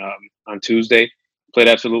on Tuesday. Played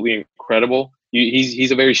absolutely incredible.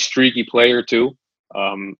 He's a very streaky player too.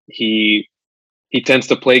 He tends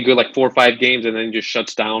to play good like 4 or 5 games and then just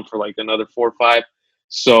shuts down for like another 4 or 5.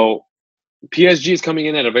 So PSG is coming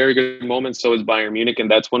in at a very good moment. So is Bayern Munich, and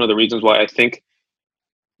that's one of the reasons why I think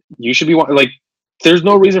you should be like. There's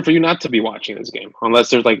no reason for you not to be watching this game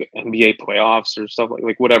unless there's like NBA playoffs or stuff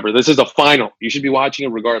like whatever. This is a final. You should be watching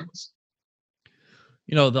it regardless.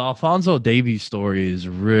 You know, the Alphonso Davies story is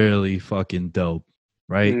really fucking dope,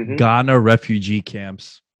 right? Mhm. Ghana refugee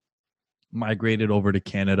camps, migrated over to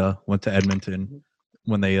Canada, went to Edmonton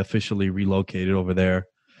when they officially relocated over there.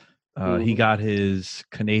 He got his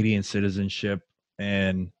Canadian citizenship,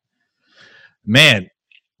 and man,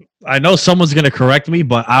 I know someone's going to correct me,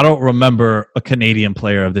 but I don't remember a Canadian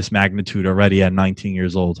player of this magnitude already at 19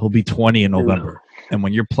 years old. He'll be 20 in November. And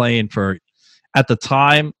when you're playing for, at the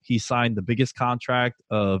time, he signed the biggest contract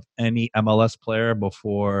of any MLS player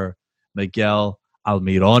before Miguel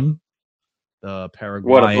Almiron, the Paraguayan.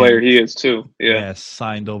 What a player he is too. Yeah. Yes,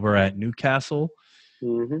 signed over at Newcastle.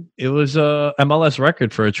 Mm-hmm. It was a MLS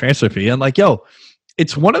record for a transfer fee. And like, yo,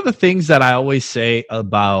 it's one of the things that I always say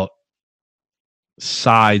about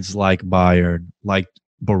sides like Bayern, like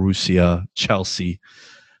Borussia, Chelsea.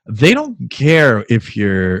 They don't care if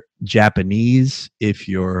you're Japanese, if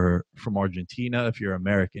you're from Argentina, if you're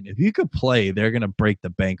American. If you could play, they're going to break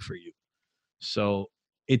the bank for you. So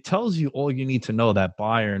it tells you all you need to know that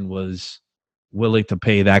Bayern was willing to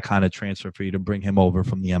pay that kind of transfer fee to bring him over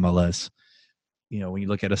from the MLS. You know, when you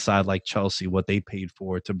look at a side like Chelsea, what they paid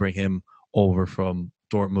for to bring him over from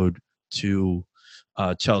Dortmund to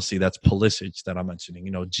Chelsea, that's Pulisic that I'm mentioning.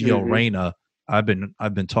 You know, Gio Reyna, I've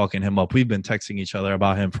been talking him up. We've been texting each other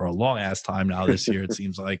about him for a long ass time now this year, it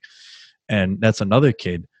seems like. And that's another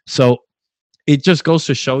kid. So it just goes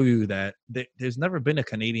to show you that there's never been a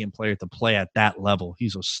Canadian player to play at that level.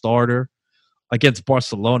 He's a starter against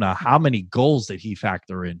Barcelona. How many goals did he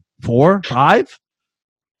factor in? 4, 5?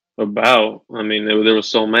 About. I mean, there were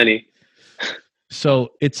so many. So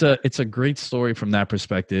it's a great story from that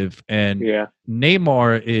perspective. And Yeah.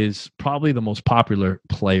 Neymar is probably the most popular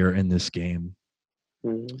player in this game.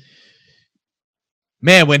 Mhm.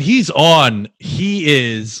 Man, when he's on, he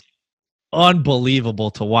is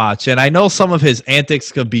unbelievable to watch. And I know some of his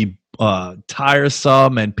antics could be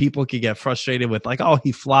tiresome and people could get frustrated with like, oh,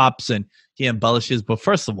 he flops and he embellishes. But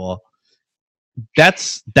first of all,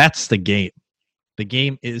 that's the game. The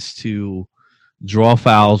game is to draw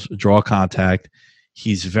fouls, draw contact.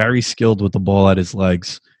 He's very skilled with the ball at his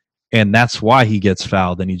legs, and that's why he gets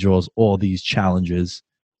fouled and he draws all these challenges.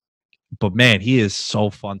 But man, he is so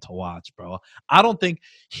fun to watch, bro. I don't think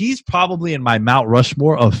he's probably in my Mount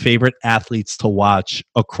Rushmore of favorite athletes to watch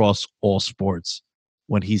across all sports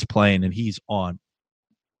when he's playing and he's on.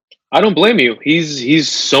 I don't blame you. He's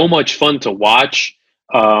so much fun to watch.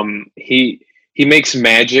 He makes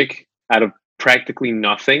magic out of practically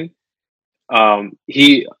nothing.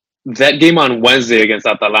 That game on Wednesday against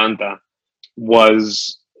Atalanta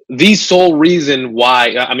was the sole reason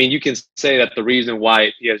why. I mean, you can say that the reason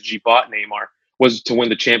why PSG bought Neymar was to win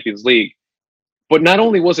the Champions League, but not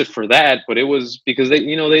only was it for that, but it was because they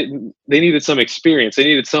needed some experience. They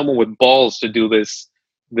needed someone with balls to do this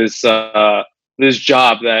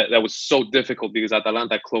job that was so difficult because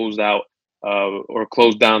Atalanta closed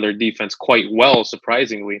down their defense quite well,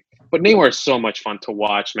 surprisingly. But Neymar is so much fun to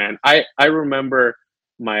watch, man. I remember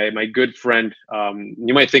my good friend.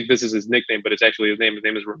 You might think this is his nickname, but it's actually his name. His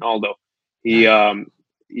name is Ronaldo.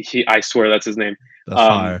 I swear that's his name. That's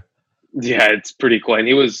fire. Yeah, it's pretty cool. And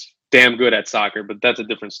he was damn good at soccer, but that's a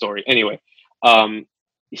different story. Anyway,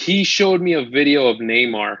 he showed me a video of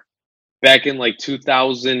Neymar back in like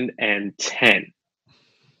 2010,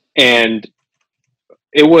 and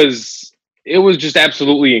it was just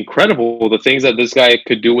absolutely incredible, the things that this guy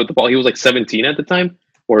could do with the ball. He was like 17 at the time,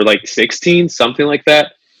 or like 16, something like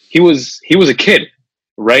that. He was a kid,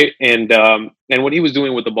 right? And what he was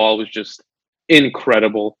doing with the ball was just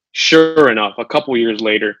incredible. Sure enough, a couple years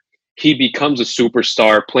later, he becomes a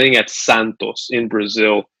superstar playing at Santos in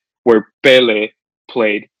Brazil, where Pele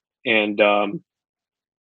played, and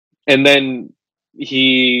then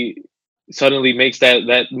he suddenly makes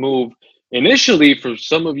that move. Initially, for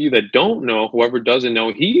some of you that don't know, whoever doesn't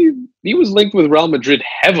know, he was linked with Real Madrid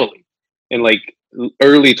heavily in like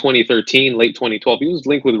early 2013, late 2012. He was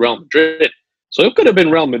linked with Real Madrid. So it could have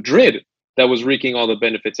been Real Madrid that was reaping all the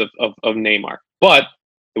benefits of Neymar. But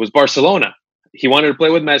it was Barcelona. He wanted to play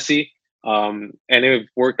with Messi, and it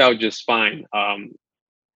worked out just fine.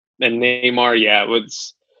 and Neymar, yeah, it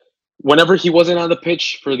was whenever he wasn't on the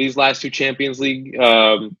pitch for these last two Champions League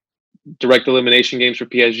direct elimination games for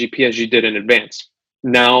PSG, PSG did in advance.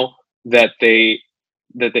 Now that they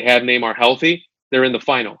have Neymar healthy, they're in the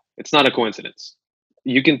final. It's not a coincidence.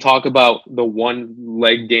 You can talk about the one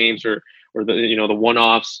leg games or the the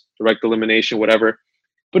one-offs, direct elimination, whatever,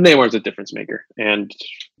 but Neymar's a difference maker, and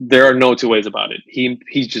there are no two ways about it.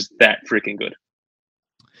 He's just that freaking good.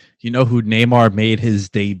 You know who Neymar made his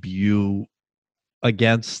debut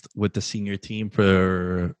against with the senior team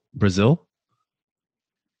for Brazil?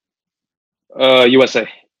 USA.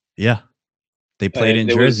 Yeah. They played in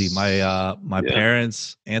Jersey. Was, my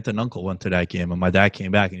parents, aunt and uncle went to that game, and my dad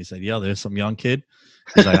came back and he said, "Yo, there's some young kid."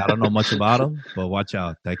 He's like, "I don't know much about him, but watch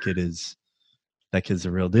out. That kid's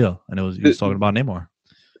a real deal." And he was talking about Neymar.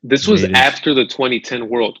 This was after the 2010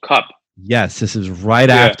 World Cup. Yes, this is right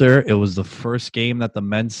after. It was the first game that the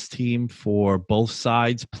men's team for both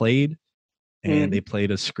sides played, and they played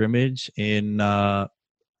a scrimmage in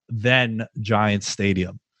then Giants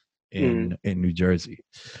Stadium in New Jersey.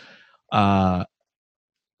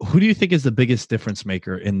 Who do you think is the biggest difference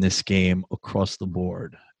maker in this game across the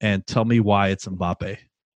board? And tell me why it's Mbappe.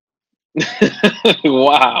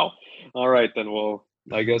 Wow. All right, then. Well,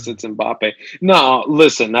 I guess it's Mbappe. No,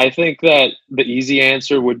 listen, I think that the easy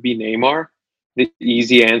answer would be Neymar. The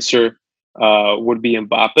easy answer would be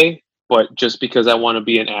Mbappe. But just because I want to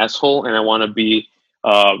be an asshole and I want to be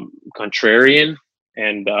contrarian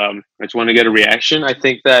and I just want to get a reaction, I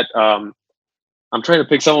think that I'm trying to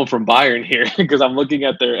pick someone from Bayern here because I'm looking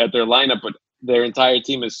at their lineup, but their entire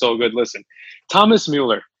team is so good. Listen, Thomas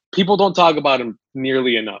Mueller, people don't talk about him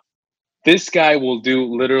nearly enough. This guy will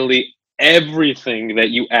do literally everything that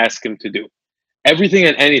you ask him to do. Everything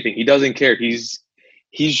and anything. He doesn't care. He's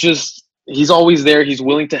always there. He's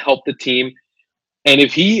willing to help the team. And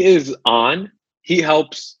if he is on, he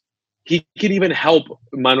helps. He can even help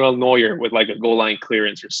Manuel Neuer with like a goal line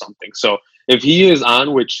clearance or something. So if he is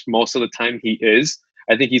on, which most of the time he is,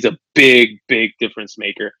 I think he's a big, big difference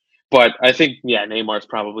maker. But I think, Neymar is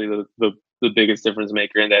probably the biggest difference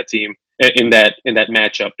maker in that team, in that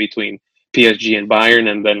matchup between PSG and Bayern,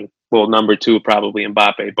 and then, well, number two, probably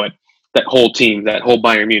Mbappe. But that whole team, that whole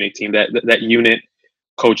Bayern Munich team, that unit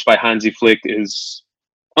coached by Hansi Flick is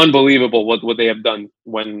unbelievable what they have done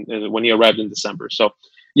when he arrived in December. So,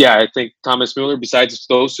 yeah, I think Thomas Mueller, besides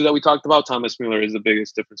those two that we talked about, Thomas Mueller is the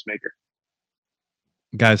biggest difference maker.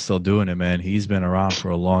 Guy's still doing it, man. He's been around for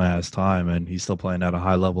a long ass time, and he's still playing at a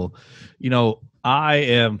high level. You know, I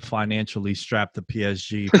am financially strapped to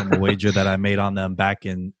PSG from a wager that I made on them back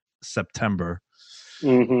in September. I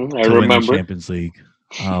remember the Champions League.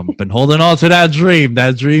 Been holding on to that dream.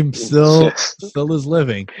 That dream still is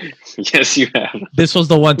living. Yes, you have. This was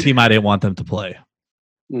the one team I didn't want them to play.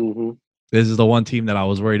 Mm-hmm. This is the one team that I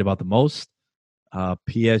was worried about the most.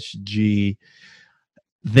 PSG.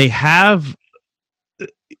 They have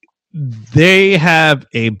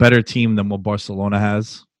a better team than what Barcelona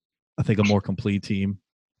has. I think a more complete team.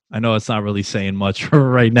 I know it's not really saying much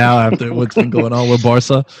right now after what's been going on with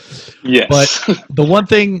Barca. Yes. But the one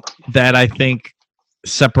thing that I think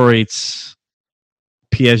separates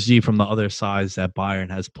PSG from the other sides that Bayern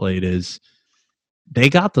has played is they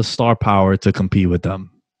got the star power to compete with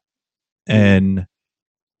them. And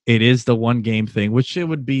it is the one game thing, which it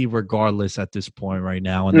would be regardless at this point right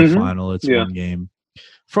now in the final. It's one game.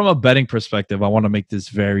 From a betting perspective, I want to make this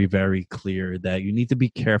very, very clear that you need to be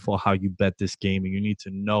careful how you bet this game, and you need to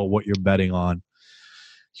know what you're betting on.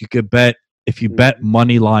 You could bet, if you bet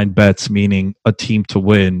money line bets, meaning a team to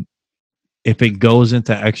win, if it goes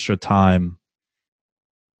into extra time,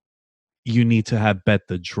 you need to have bet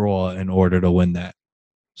the draw in order to win that.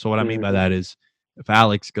 So what I mean by that is, if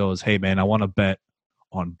Alex goes, hey, man, I want to bet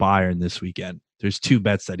on Bayern this weekend, there's two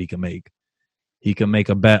bets that he can make. He can make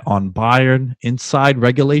a bet on Bayern inside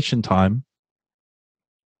regulation time,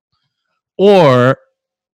 or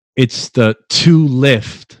it's the two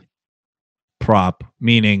lift prop,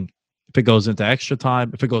 meaning if it goes into extra time,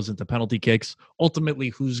 if it goes into penalty kicks, ultimately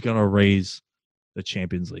who's going to raise the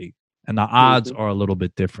Champions League? And the odds are a little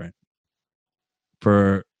bit different.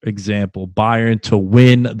 For example, Bayern to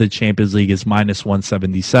win the Champions League is minus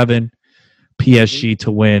 177. PSG to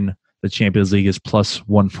win the Champions League is plus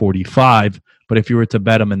 145. But if you were to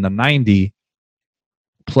bet them in the 90,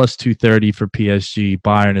 plus 230 for PSG,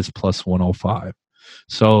 Bayern is plus 105.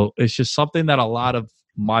 So it's just something that a lot of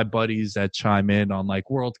my buddies that chime in on like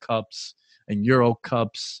World Cups and Euro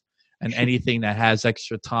Cups and anything that has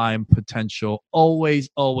extra time potential always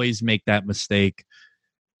make that mistake.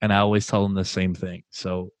 And I always tell them the same thing.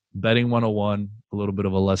 So betting 101, a little bit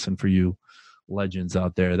of a lesson for you legends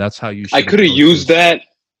out there. That's how you should. I could have used that.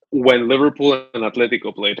 when Liverpool and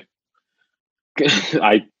Atletico played.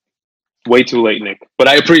 Way too late, Nick, but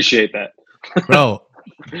I appreciate that. Bro,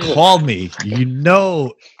 call me. You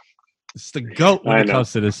know, it's the GOAT when I it know.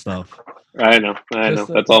 comes to this stuff. I know.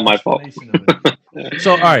 That's all my fault.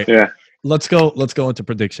 So, all right. Yeah. Let's go into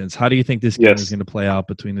predictions. How do you think this game Yes. is going to play out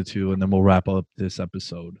between the two? And then we'll wrap up this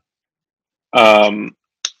episode.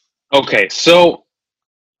 Okay, so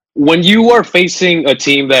when you are facing a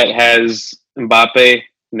team that has Mbappe,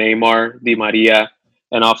 Neymar, Di Maria,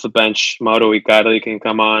 and off the bench, Mauro Icardi can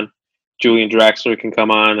come on, Julian Draxler can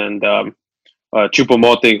come on, and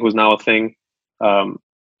Choupo-Moting, who's now a thing.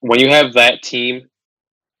 When you have that team,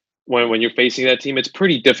 when you're facing that team, it's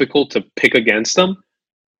pretty difficult to pick against them.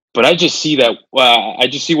 But I just see that. I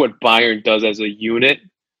just see what Bayern does as a unit.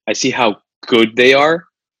 I see how good they are,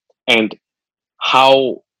 and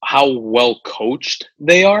how well coached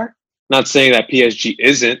they are. Not saying that PSG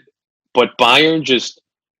isn't, but Bayern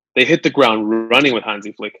they hit the ground running with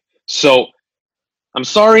Hansi Flick. So I'm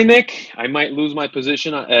sorry, Nick. I might lose my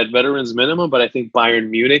position at veterans minimum, but I think Bayern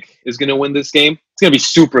Munich is going to win this game. It's going to be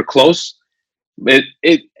super close.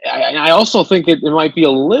 I also think it might be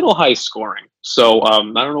a little high scoring. So I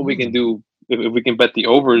don't know if we can do if we can bet the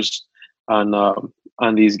overs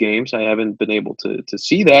on these games. I haven't been able to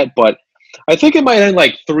see that, but I think it might end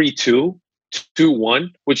like 3-2, 2-1,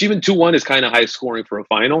 which even 2-1 is kind of high scoring for a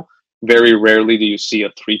final. Very rarely do you see a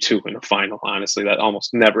 3-2 in a final. Honestly, that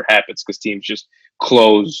almost never happens because teams just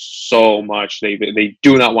close so much. They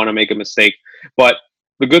do not want to make a mistake. But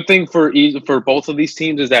the good thing for both of these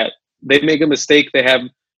teams is that they make a mistake, they have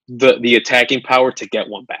the attacking power to get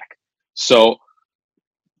one back. So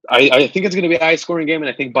I think it's going to be a high-scoring game, and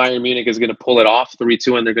I think Bayern Munich is going to pull it off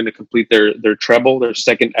 3-2, and they're going to complete their treble, their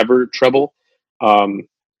second ever treble.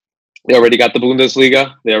 They already got the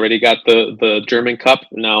Bundesliga. They already got the German Cup.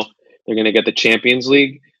 Now they're going to get the Champions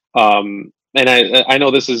League. And I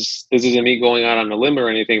know this isn't me going out on a limb or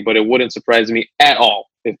anything, but it wouldn't surprise me at all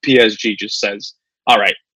if PSG just says, all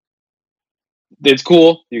right, it's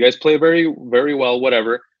cool. You guys play very, very well,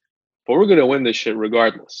 whatever. But we're going to win this shit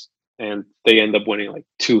regardless. And they end up winning like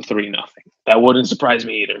 2-3-0. That wouldn't surprise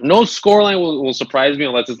me either. No scoreline will surprise me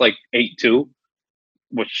unless it's like 8-2,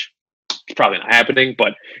 which is probably not happening.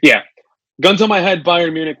 But yeah, gun to my head,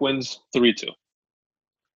 Bayern Munich wins 3-2.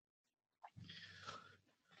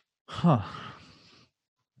 Huh.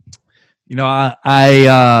 You know,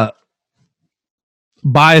 I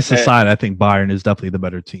bias aside, I think Bayern is definitely the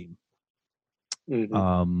better team.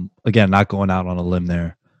 Mm-hmm. Again, not going out on a limb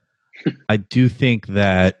there. I do think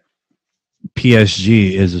that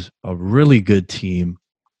PSG is a really good team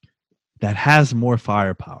that has more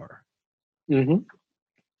firepower. Mm-hmm.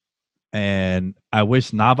 And I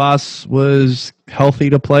wish Navas was healthy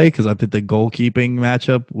to play because I think the goalkeeping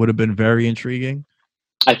matchup would have been very intriguing.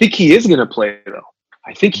 I think he is going to play, though.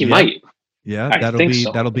 I think he might. Yeah,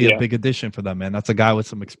 that'll be a big addition for them, man. That's a guy with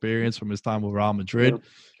some experience from his time with Real Madrid. Yeah.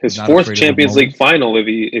 His fourth Champions League final if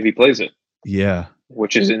he plays it. Yeah.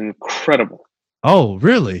 Which is incredible. Oh,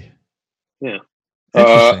 really? Yeah.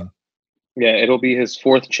 Interesting. Yeah, it'll be his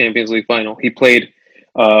fourth Champions League final. He played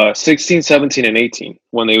 16, 17, and 18.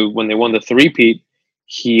 When they won the three-peat,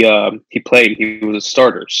 he played. He was a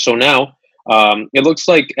starter. So now it looks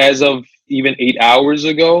like as of even 8 hours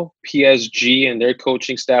ago, PSG and their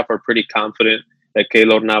coaching staff are pretty confident that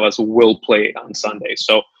Keylor Navas will play on Sunday.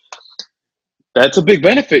 So that's a big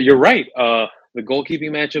benefit. You're right. The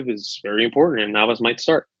goalkeeping matchup is very important, and Navas might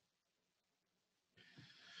start.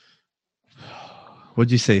 What'd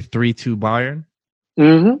you say, 3-2 Bayern?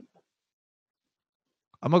 Mm-hmm.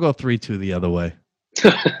 I'm going to go 3-2 the other way.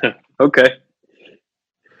 Okay.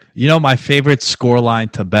 You know, my favorite scoreline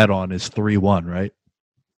to bet on is 3-1, right?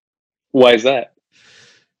 Why is that?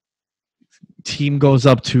 Team goes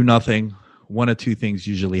up 2-0. One of two things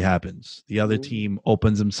usually happens. The other team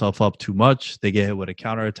opens himself up too much. They get hit with a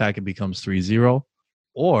counterattack. It becomes 3-0.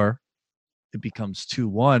 Or it becomes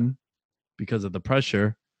 2-1 because of the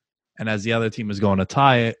pressure. And as the other team is going to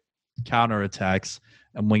tie it, counterattacks.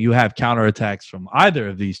 And when you have counterattacks from either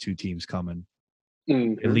of these two teams coming,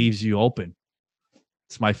 it leaves you open.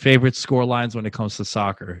 It's my favorite score lines when it comes to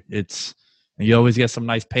soccer. And you always get some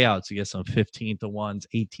nice payouts. You get some 15-1s,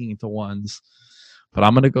 18-1s. But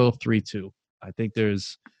I'm going to go 3-2. I think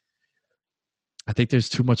there's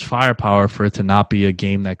too much firepower for it to not be a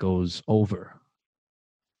game that goes over.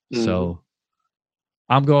 So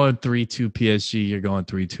I'm going 3-2 PSG. You're going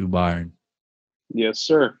 3-2 Bayern. Yes,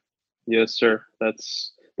 sir. Yes, sir.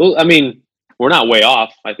 I mean, we're not way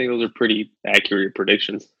off. I think those are pretty accurate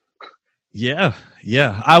predictions. Yeah.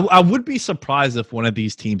 I would be surprised if one of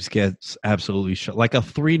these teams gets absolutely shut. Like a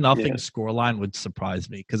 3-0 scoreline would surprise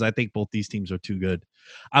me because I think both these teams are too good.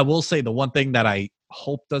 I will say the one thing that I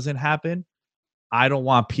hope doesn't happen, I don't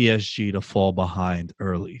want PSG to fall behind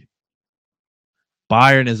early.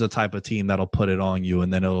 Bayern is the type of team that'll put it on you,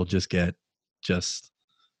 and then it'll it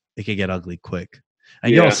can get ugly quick.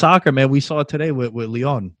 And soccer, man, we saw it today with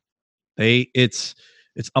Lyon. It's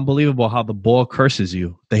unbelievable how the ball curses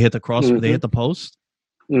you. They hit the cross, they hit the post.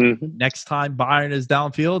 Mm-hmm. Next time Bayern is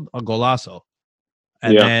downfield, a golazo.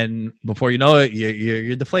 And then before you know it,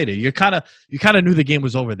 you're deflated. You kind of knew the game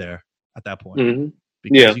was over there at that point.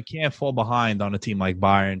 Because you can't fall behind on a team like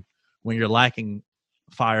Bayern when you're lacking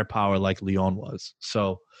firepower like Lyon was.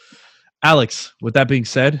 So, Alex, with that being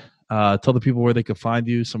said, tell the people where they could find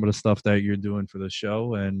you, some of the stuff that you're doing for the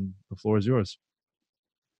show, and the floor is yours.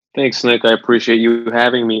 Thanks, Nick. I appreciate you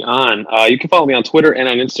having me on. You can follow me on Twitter and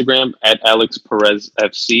on Instagram at Alex Perez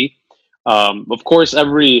FC. Of course,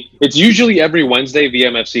 it's usually every Wednesday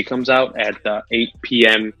VMFC comes out at 8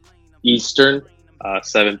 p.m. Eastern,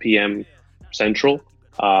 7 p.m. Central.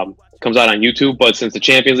 Comes out on YouTube, but since the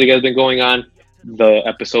Champions League has been going on, the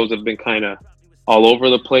episodes have been kind of all over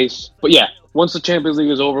the place. But yeah, once the Champions League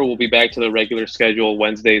is over, we'll be back to the regular schedule,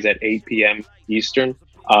 Wednesdays at 8 p.m. Eastern.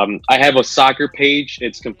 I have a soccer page.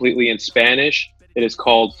 It's completely in Spanish. It is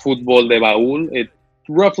called Fútbol de Baúl. It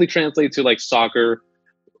roughly translates to like soccer,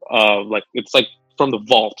 it's like from the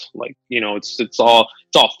vault. Like, it's all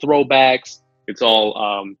throwbacks. It's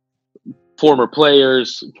all former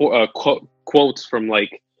players, quotes from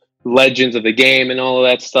like legends of the game and all of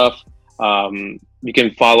that stuff. You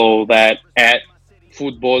can follow that at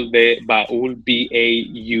Fútbol de Baúl,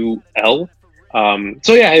 BAUL.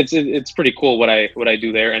 So yeah, it's pretty cool what I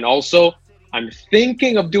do there. And also I'm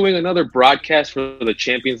thinking of doing another broadcast for the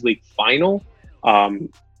Champions League final.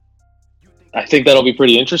 I think that'll be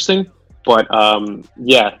pretty interesting, but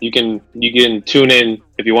yeah, you can tune in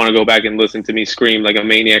if you want to go back and listen to me scream like a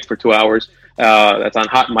maniac for 2 hours. That's on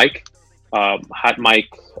Hot Mic. Hot Mic,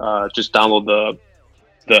 just download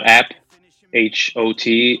the app,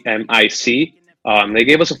 HOTMIC. They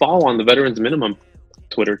gave us a follow on the Veterans Minimum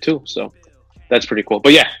Twitter too, so that's pretty cool.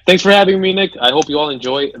 But yeah, thanks for having me, Nick. I hope you all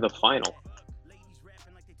enjoy the final.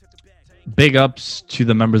 Big ups to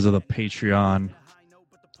the members of the Patreon.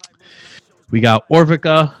 We got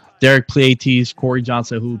Orvica, Derek Pleiades, Corey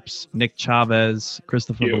Johnson Hoops, Nick Chavez,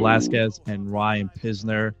 Christopher Velasquez, and Ryan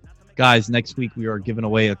Pisner. Guys, next week we are giving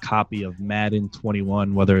away a copy of Madden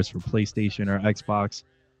 21, whether it's for PlayStation or Xbox.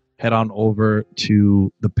 Head on over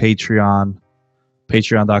to the Patreon,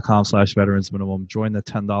 patreon.com/Veterans Minimum. Join the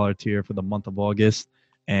 $10 tier for the month of August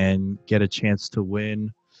and get a chance to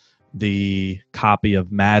win the copy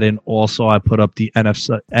of Madden. Also, I put up the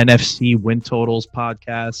NFC Win Totals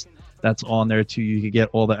podcast. That's on there too. You can get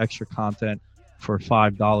all the extra content for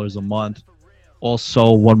 $5 a month.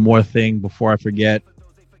 Also, one more thing before I forget,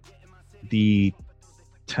 the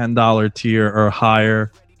 $10 tier or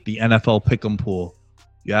higher, the NFL Pick'em Pool.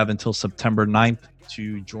 You have until September 9th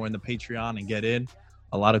to join the Patreon and get in.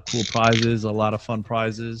 A lot of cool prizes, a lot of fun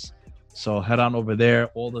prizes. So head on over there.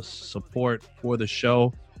 All the support for the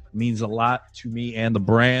show means a lot to me and the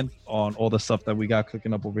brand on all the stuff that we got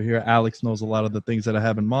cooking up over here. Alex knows a lot of the things that I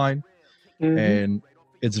have in mind. Mm-hmm. And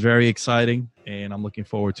it's very exciting, and I'm looking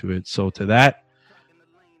forward to it. So to that,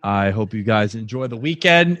 I hope you guys enjoy the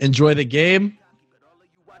weekend, enjoy the game,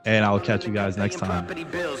 and I'll catch you guys next time.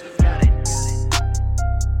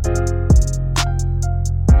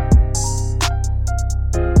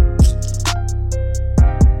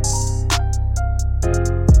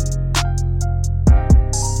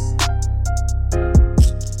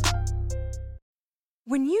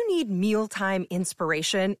 When you need mealtime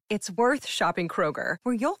inspiration, it's worth shopping Kroger,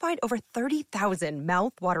 where you'll find over 30,000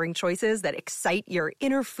 mouth-watering choices that excite your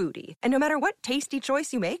inner foodie. And no matter what tasty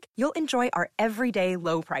choice you make, you'll enjoy our everyday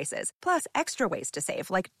low prices, plus extra ways to save,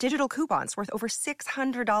 like digital coupons worth over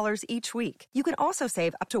 $600 each week. You can also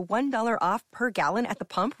save up to $1 off per gallon at the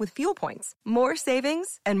pump with fuel points. More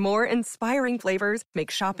savings and more inspiring flavors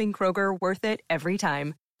make shopping Kroger worth it every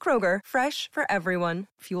time. Kroger, fresh for everyone.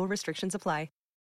 Fuel restrictions apply.